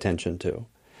they'll pay attention to?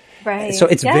 Right. So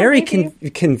it's very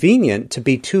convenient to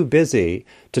be too busy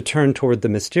to turn toward the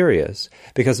mysterious,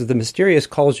 because if the mysterious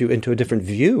calls you into a different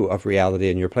view of reality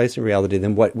and your place in reality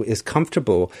than what is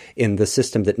comfortable in the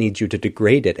system that needs you to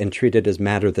degrade it and treat it as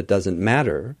matter that doesn't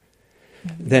matter,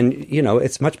 then,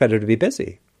 it's much better to be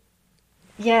busy.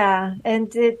 Yeah.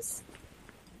 And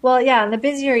and the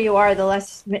busier you are, the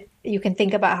less you can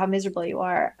think about how miserable you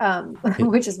are,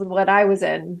 which is what I was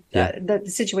in, the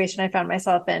situation I found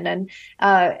myself in. And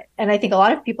I think a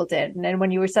lot of people did. And then when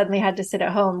you suddenly had to sit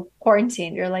at home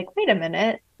quarantined, you're like, wait a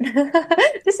minute,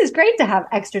 this is great to have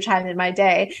extra time in my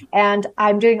day. And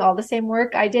I'm doing all the same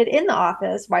work I did in the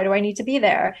office. Why do I need to be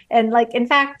there? And in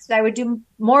fact, I would do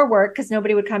more work because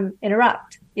nobody would come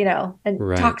interrupt,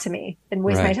 and talk to me and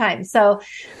waste my time. So,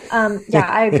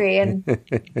 I agree. And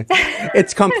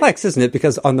it's complex, isn't it?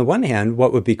 Because on the one hand,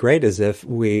 what would be great is if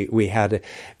we had,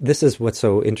 this is what's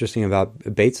so interesting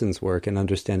about Bateson's work and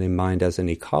understanding mind as an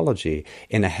ecology.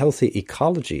 In a healthy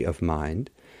ecology of mind,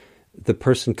 the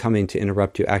person coming to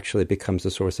interrupt you actually becomes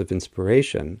a source of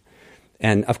inspiration.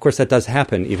 And of course, that does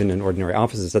happen even in ordinary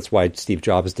offices. That's why Steve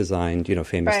Jobs designed,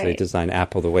 famously designed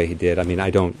Apple the way he did. I mean, I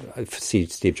don't see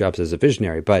Steve Jobs as a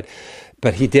visionary, but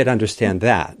he did understand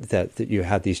that you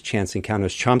had these chance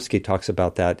encounters. Chomsky talks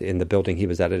about that in the building he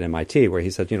was at MIT, where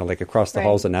he said, like across the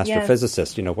hall's an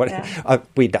astrophysicist,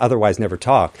 we'd otherwise never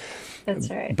talk.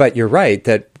 That's right. But you're right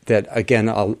that again,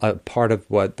 a part of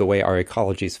what the way our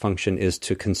ecologies function is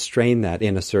to constrain that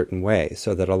in a certain way,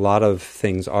 so that a lot of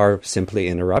things are simply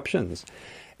interruptions.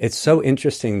 It's so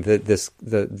interesting that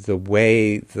the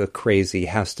way the crazy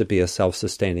has to be a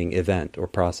self-sustaining event or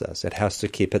process. It has to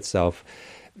keep itself,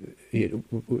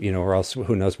 or else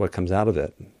who knows what comes out of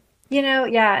it.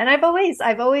 And I've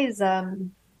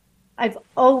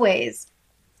always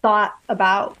thought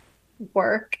about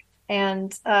work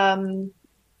and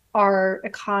our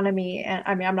economy. And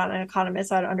I mean, I'm not an economist,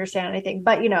 so I don't understand anything,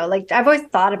 but I've always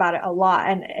none of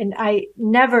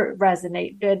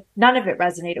it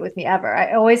resonated with me ever.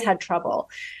 I always had trouble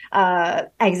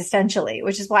existentially,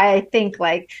 which is why I think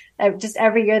just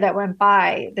every year that went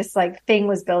by, this thing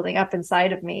was building up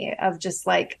inside of me of just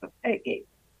really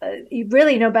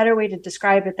no better way to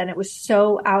describe it than it was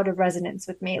so out of resonance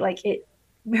with me. It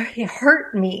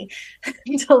hurt me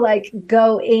to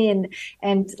go in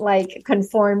and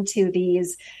conform to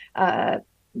these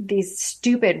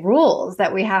stupid rules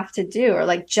that we have to do,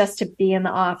 or just to be in the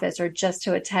office, or just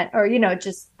to attend, or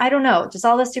just I don't know, just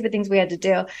all the stupid things we had to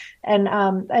do. And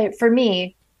for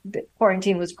me,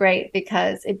 quarantine was great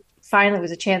because it finally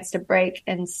was a chance to break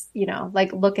and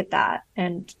look at that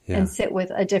and sit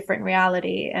with a different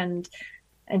reality and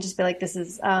just be like, this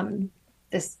is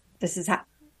how.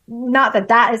 Not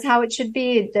that is how it should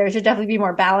be. There should definitely be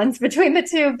more balance between the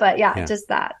two, but just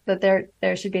that there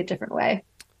should be a different way.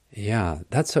 Yeah,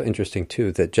 that's so interesting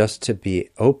too, that just to be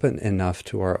open enough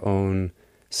to our own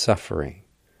suffering.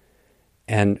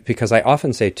 And because I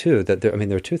often say too that there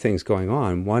are two things going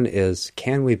on. One is,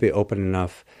 can we be open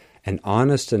enough and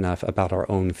honest enough about our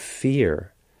own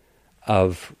fear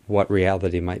of what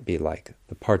reality might be like,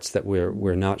 the parts that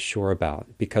we're not sure about,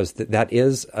 because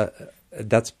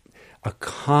that's a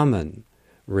common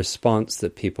response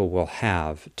that people will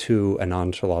have to an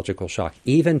ontological shock,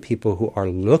 even people who are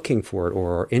looking for it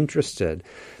or are interested.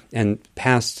 And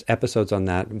past episodes on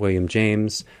that, William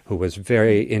James, who was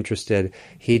very interested,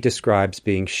 he describes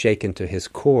being shaken to his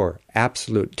core,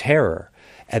 absolute terror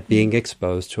at being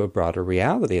exposed to a broader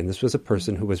reality. And this was a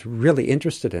person who was really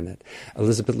interested in it.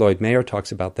 Elizabeth Lloyd Mayer talks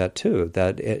about that too,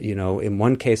 that, in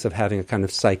one case of having a kind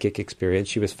of psychic experience,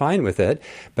 she was fine with it.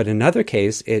 But in another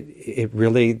case, it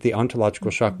really, the ontological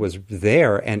shock was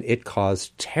there and it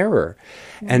caused terror.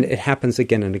 And it happens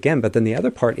again and again. But then the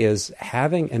other part is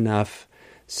having enough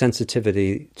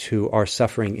sensitivity to our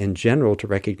suffering in general to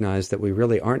recognize that we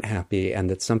really aren't happy and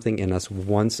that something in us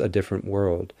wants a different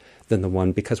world than the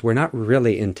one, because we're not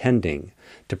really intending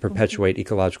to perpetuate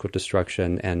ecological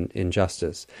destruction and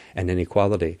injustice and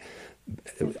inequality.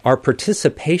 Our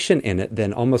participation in it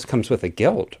then almost comes with a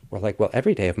guilt. We're like, well,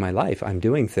 every day of my life I'm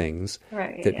doing things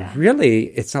that really,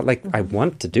 it's not like I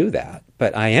want to do that,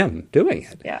 but I am doing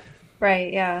it. Yeah,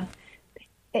 right, yeah.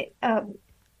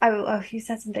 You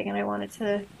said something and I wanted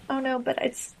to, oh no, but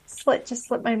it's just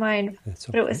slipped my mind. That's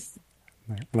okay. But it was...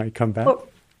 Might come back. What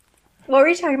were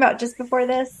you talking about just before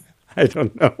this? I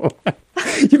don't know.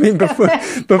 You mean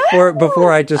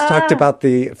before I just talked about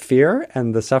the fear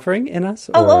and the suffering in us?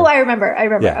 Oh, I remember.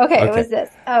 Yeah, okay, it was this.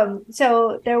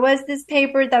 So there was this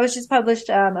paper that was just published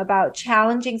about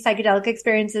challenging psychedelic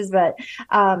experiences, but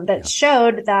that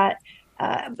showed that.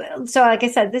 So like I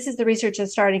said, this is the research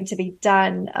that's starting to be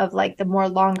done of like the more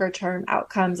longer term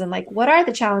outcomes and like what are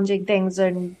the challenging things,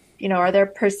 and are there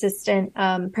persistent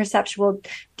perceptual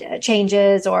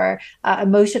changes or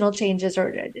emotional changes?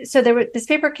 Or so this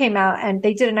paper came out and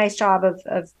they did a nice job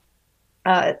of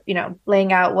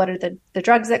laying out what are the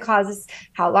drugs that cause this,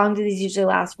 how long do these usually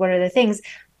last, what are the things.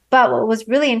 But what was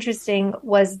really interesting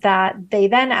was that they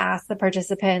then asked the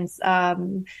participants,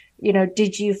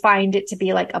 did you find it to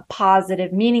be like a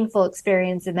positive, meaningful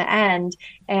experience in the end?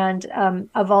 And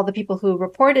of all the people who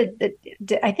reported that,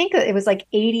 I think it was like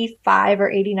 85 or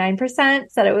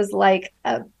 89% said it was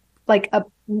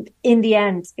in the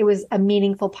end, it was a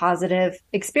meaningful, positive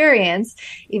experience,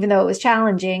 even though it was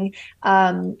challenging.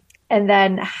 And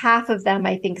then half of them,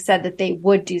 I think, said that they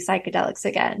would do psychedelics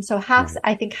again. So half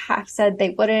said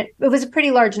they wouldn't. It was a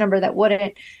pretty large number that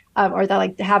wouldn't, or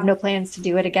that have no plans to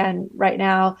do it again right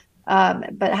now.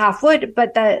 But half would.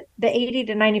 But the 80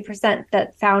 to 90%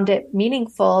 that found it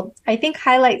meaningful, I think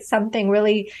highlights something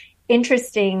really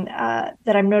interesting that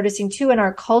I'm noticing too in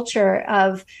our culture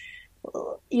of,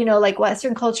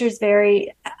 Western culture is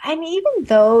very, even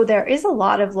though there is a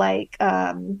lot of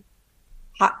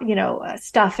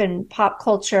stuff in pop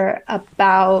culture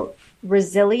about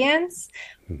resilience.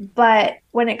 But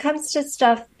when it comes to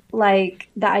stuff like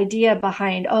the idea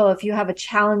behind, if you have a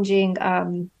challenging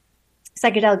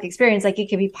psychedelic experience, it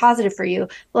can be positive for you.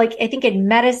 I think in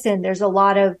medicine, there's a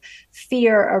lot of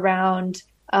fear around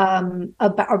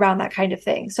that kind of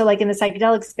thing. So in the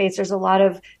psychedelic space, there's a lot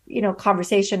of,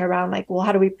 conversation around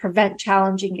how do we prevent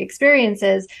challenging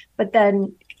experiences? But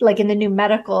then in the new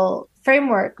medical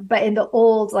framework, but in the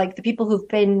old, the people who've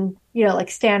been,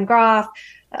 Stan Groff,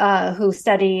 who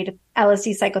studied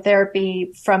LSD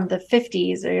psychotherapy from the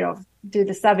 50s or, through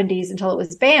the 70s until it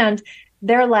was banned,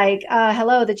 they're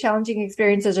hello, the challenging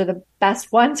experiences are the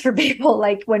best ones for people.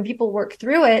 When people work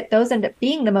through it, those end up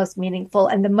being the most meaningful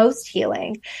and the most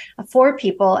healing for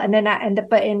people. And then,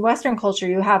 but in Western culture,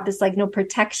 you have this no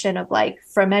protection of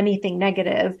from anything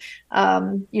negative.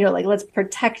 Let's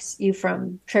protect you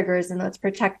from triggers and let's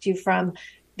protect you from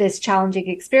this challenging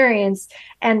experience.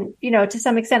 And, to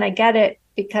some extent, I get it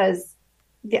because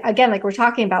again, we're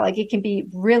talking about, it can be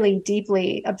really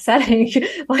deeply upsetting,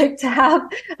 to have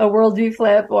a worldview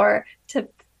flip or to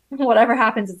whatever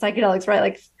happens in psychedelics,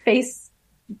 right? Face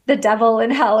the devil in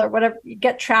hell or whatever, you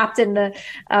get trapped in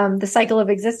the cycle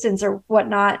of existence or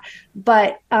whatnot.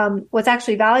 But what's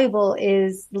actually valuable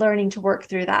is learning to work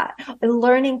through that,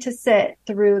 learning to sit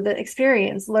through the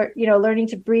experience, learning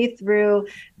to breathe through.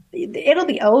 It'll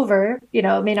be over,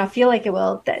 it may not feel like it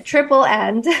will. The trip will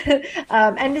end.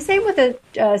 And the same with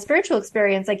a spiritual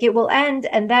experience, it will end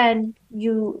and then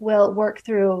you will work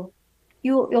through,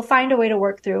 you'll find a way to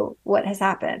work through what has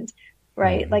happened.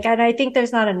 Right. Mm-hmm. And I think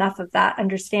there's not enough of that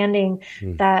understanding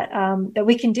that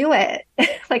we can do it.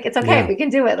 It's okay. We can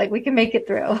do it. We can make it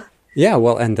through. Yeah,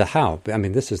 well, and the how.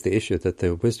 This is the issue that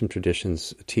the wisdom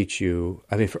traditions teach you.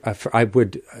 I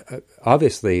would,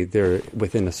 obviously, they're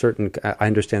within a certain, I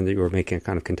understand that you were making a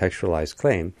kind of contextualized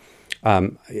claim.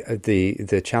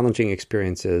 The challenging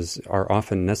experiences are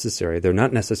often necessary. They're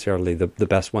not necessarily the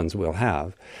best ones we'll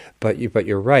have. But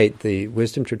you're right, the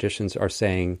wisdom traditions are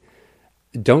saying,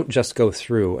 don't just go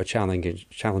through a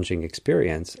challenging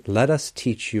experience. Let us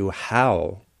teach you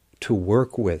how to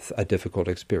work with a difficult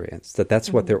experience,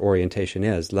 that's what their orientation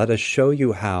is. Let us show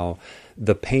you how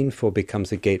the painful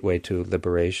becomes a gateway to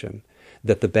liberation,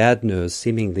 that the bad news,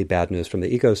 seemingly bad news from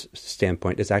the ego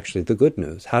standpoint, is actually the good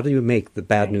news. How do you make the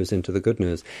bad news into the good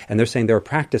news? And they're saying there are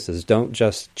practices. Don't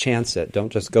just chance it.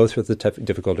 Don't just go through the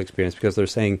difficult experience, because they're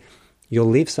saying you'll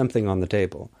leave something on the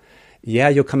table. Yeah,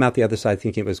 you'll come out the other side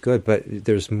thinking it was good, but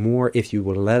there's more if you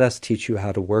will let us teach you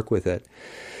how to work with it.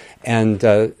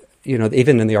 And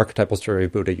even in the archetypal story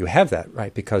of Buddha, you have that,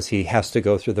 right? Because he has to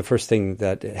go through, the first thing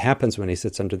that happens when he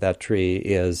sits under that tree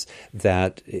is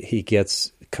that he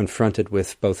gets confronted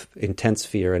with both intense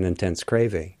fear and intense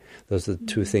craving. Those are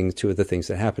the two of the things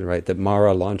that happen, right? That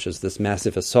Mara launches this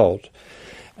massive assault,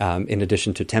 in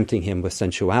addition to tempting him with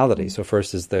sensuality. So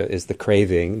first is the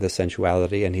craving, the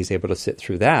sensuality, and he's able to sit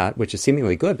through that, which is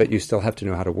seemingly good, but you still have to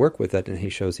know how to work with it, and he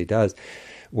shows he does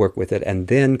work with it. And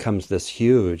then comes this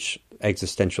huge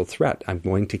existential threat. I'm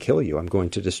going to kill you. I'm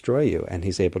going to destroy you. And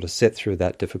he's able to sit through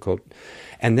that difficult,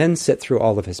 and then sit through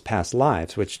all of his past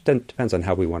lives, which depends on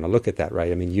how we want to look at that,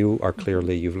 right? I mean,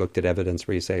 you've looked at evidence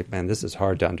where you say, man, this is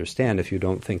hard to understand if you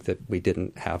don't think that we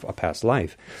didn't have a past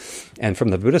life. And from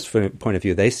the Buddhist point of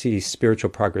view, they see spiritual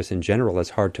progress in general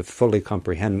as hard to fully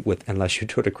comprehend unless you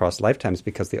do it across lifetimes,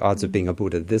 because the odds of being a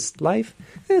Buddha this life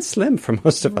is slim for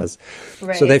most of us.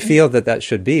 Right. So they feel that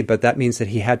should be, but that means that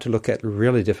he had to look at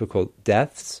really difficult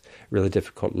deaths, really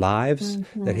difficult lives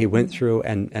that he went through,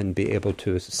 and be able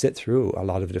to sit through a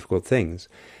lot of difficult things.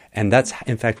 And that's,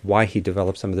 in fact, why he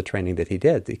developed some of the training that he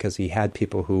did, because he had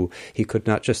people who he could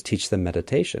not just teach them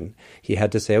meditation. He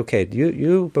had to say, okay,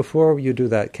 you before you do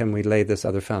that, can we lay this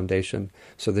other foundation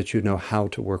so that you know how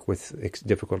to work with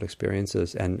difficult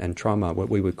experiences and trauma, what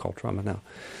we would call trauma now.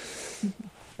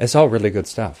 It's all really good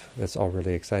stuff. It's all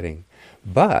really exciting.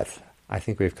 But I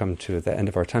think we've come to the end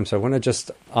of our time. So I want to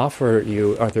just offer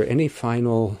you, are there any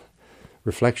final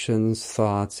reflections,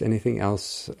 thoughts, anything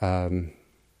else?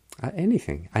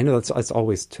 Anything. I know it's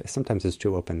always, sometimes it's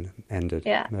too open-ended.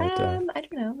 Yeah, but, I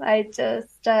don't know. I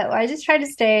just try to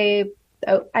stay,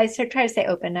 I try to stay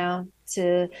open now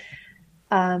to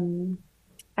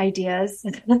ideas.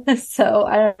 So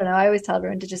I don't know. I always tell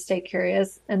everyone to just stay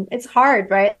curious. And it's hard,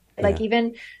 right? Like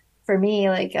even for me,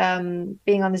 like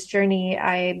being on this journey,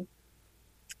 I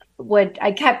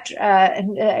kept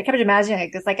imagining it,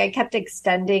 because like I kept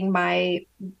extending my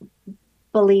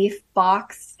belief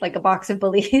box, like a box of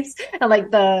beliefs, and like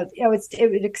it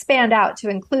would expand out to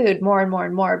include more and more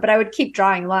and more, but I would keep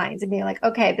drawing lines and being like,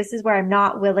 okay, this is where I'm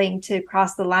not willing to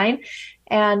cross the line.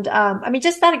 And I mean,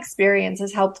 just that experience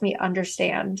has helped me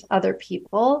understand other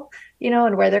people,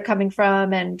 and where they're coming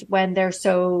from, and when they're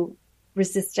so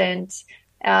resistant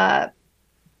to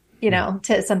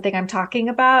something I'm talking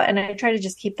about. And I try to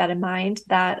just keep that in mind,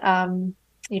 that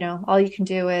all you can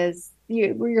do is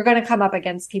you're going to come up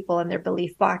against people in their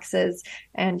belief boxes,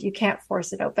 and you can't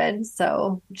force it open.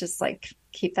 So just like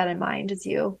keep that in mind as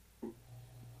you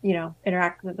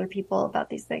interact with other people about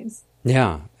these things.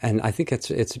 Yeah, and I think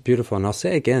it's beautiful. And I'll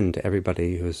say again to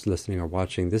everybody who's listening or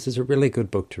watching, this is a really good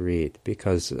book to read,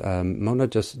 because Mona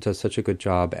just does such a good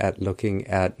job at looking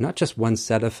at not just one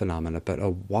set of phenomena, but a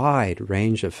wide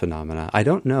range of phenomena. I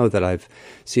don't know that I've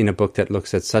seen a book that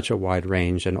looks at such a wide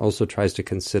range and also tries to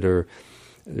consider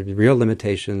the real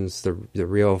limitations, the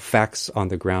real facts on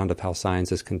the ground of how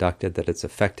science is conducted, that it's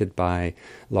affected by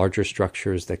larger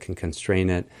structures that can constrain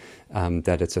it,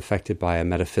 that it's affected by a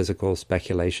metaphysical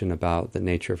speculation about the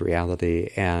nature of reality,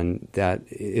 and that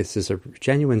this is a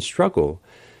genuine struggle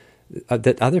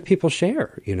that other people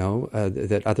share,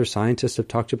 that other scientists have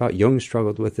talked about. Jung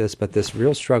struggled with this, but this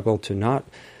real struggle to not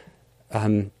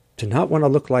want to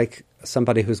look like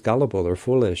somebody who's gullible or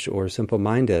foolish or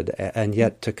simple-minded, and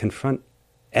yet to confront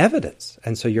evidence.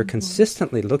 And so you're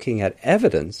consistently looking at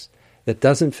evidence that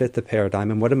doesn't fit the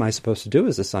paradigm. And what am I supposed to do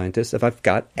as a scientist if I've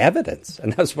got evidence?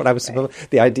 And that's what I was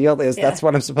the ideal is that's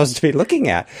what I'm supposed to be looking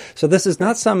at. So this is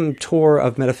not some tour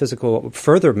of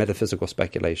further metaphysical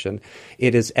speculation.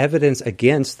 It is evidence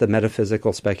against the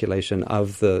metaphysical speculation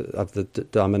of the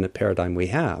dominant paradigm we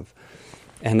have.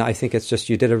 And I think it's just,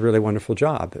 you did a really wonderful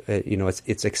job.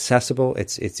 It's accessible,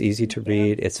 it's easy to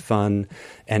read, it's fun,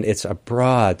 and it's a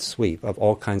broad sweep of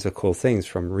all kinds of cool things,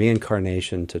 from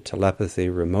reincarnation to telepathy,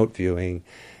 remote viewing.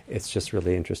 It's just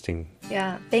really interesting.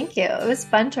 Yeah, thank you. It was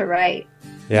fun to write.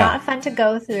 Yeah. Not fun to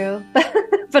go through,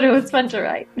 but it was fun to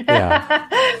write. Yeah,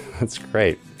 that's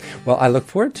great. Well, I look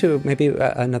forward to maybe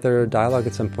another dialogue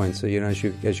at some point. So, as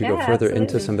you go further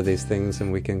into some of these things,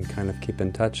 and we can kind of keep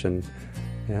in touch and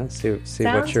see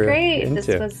what you're great. into.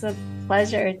 This was a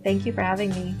pleasure. Thank you for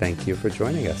having me. Thank you for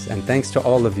joining us. And thanks to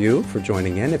all of you for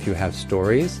joining in. If you have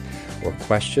stories or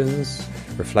questions,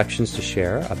 reflections to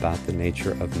share about the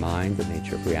nature of mind, the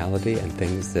nature of reality, and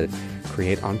things that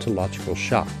create ontological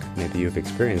shock, maybe you've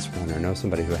experienced one or know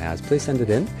somebody who has, please send it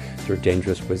in through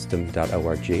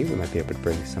dangerouswisdom.org. We might be able to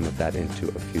bring some of that into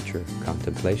a future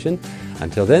contemplation.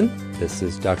 Until then, this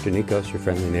is Dr. Nikos, your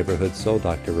friendly neighborhood soul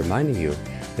doctor, reminding you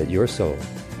that your soul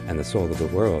and the soul of the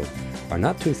world are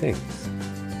not two things.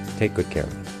 Take good care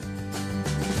of them.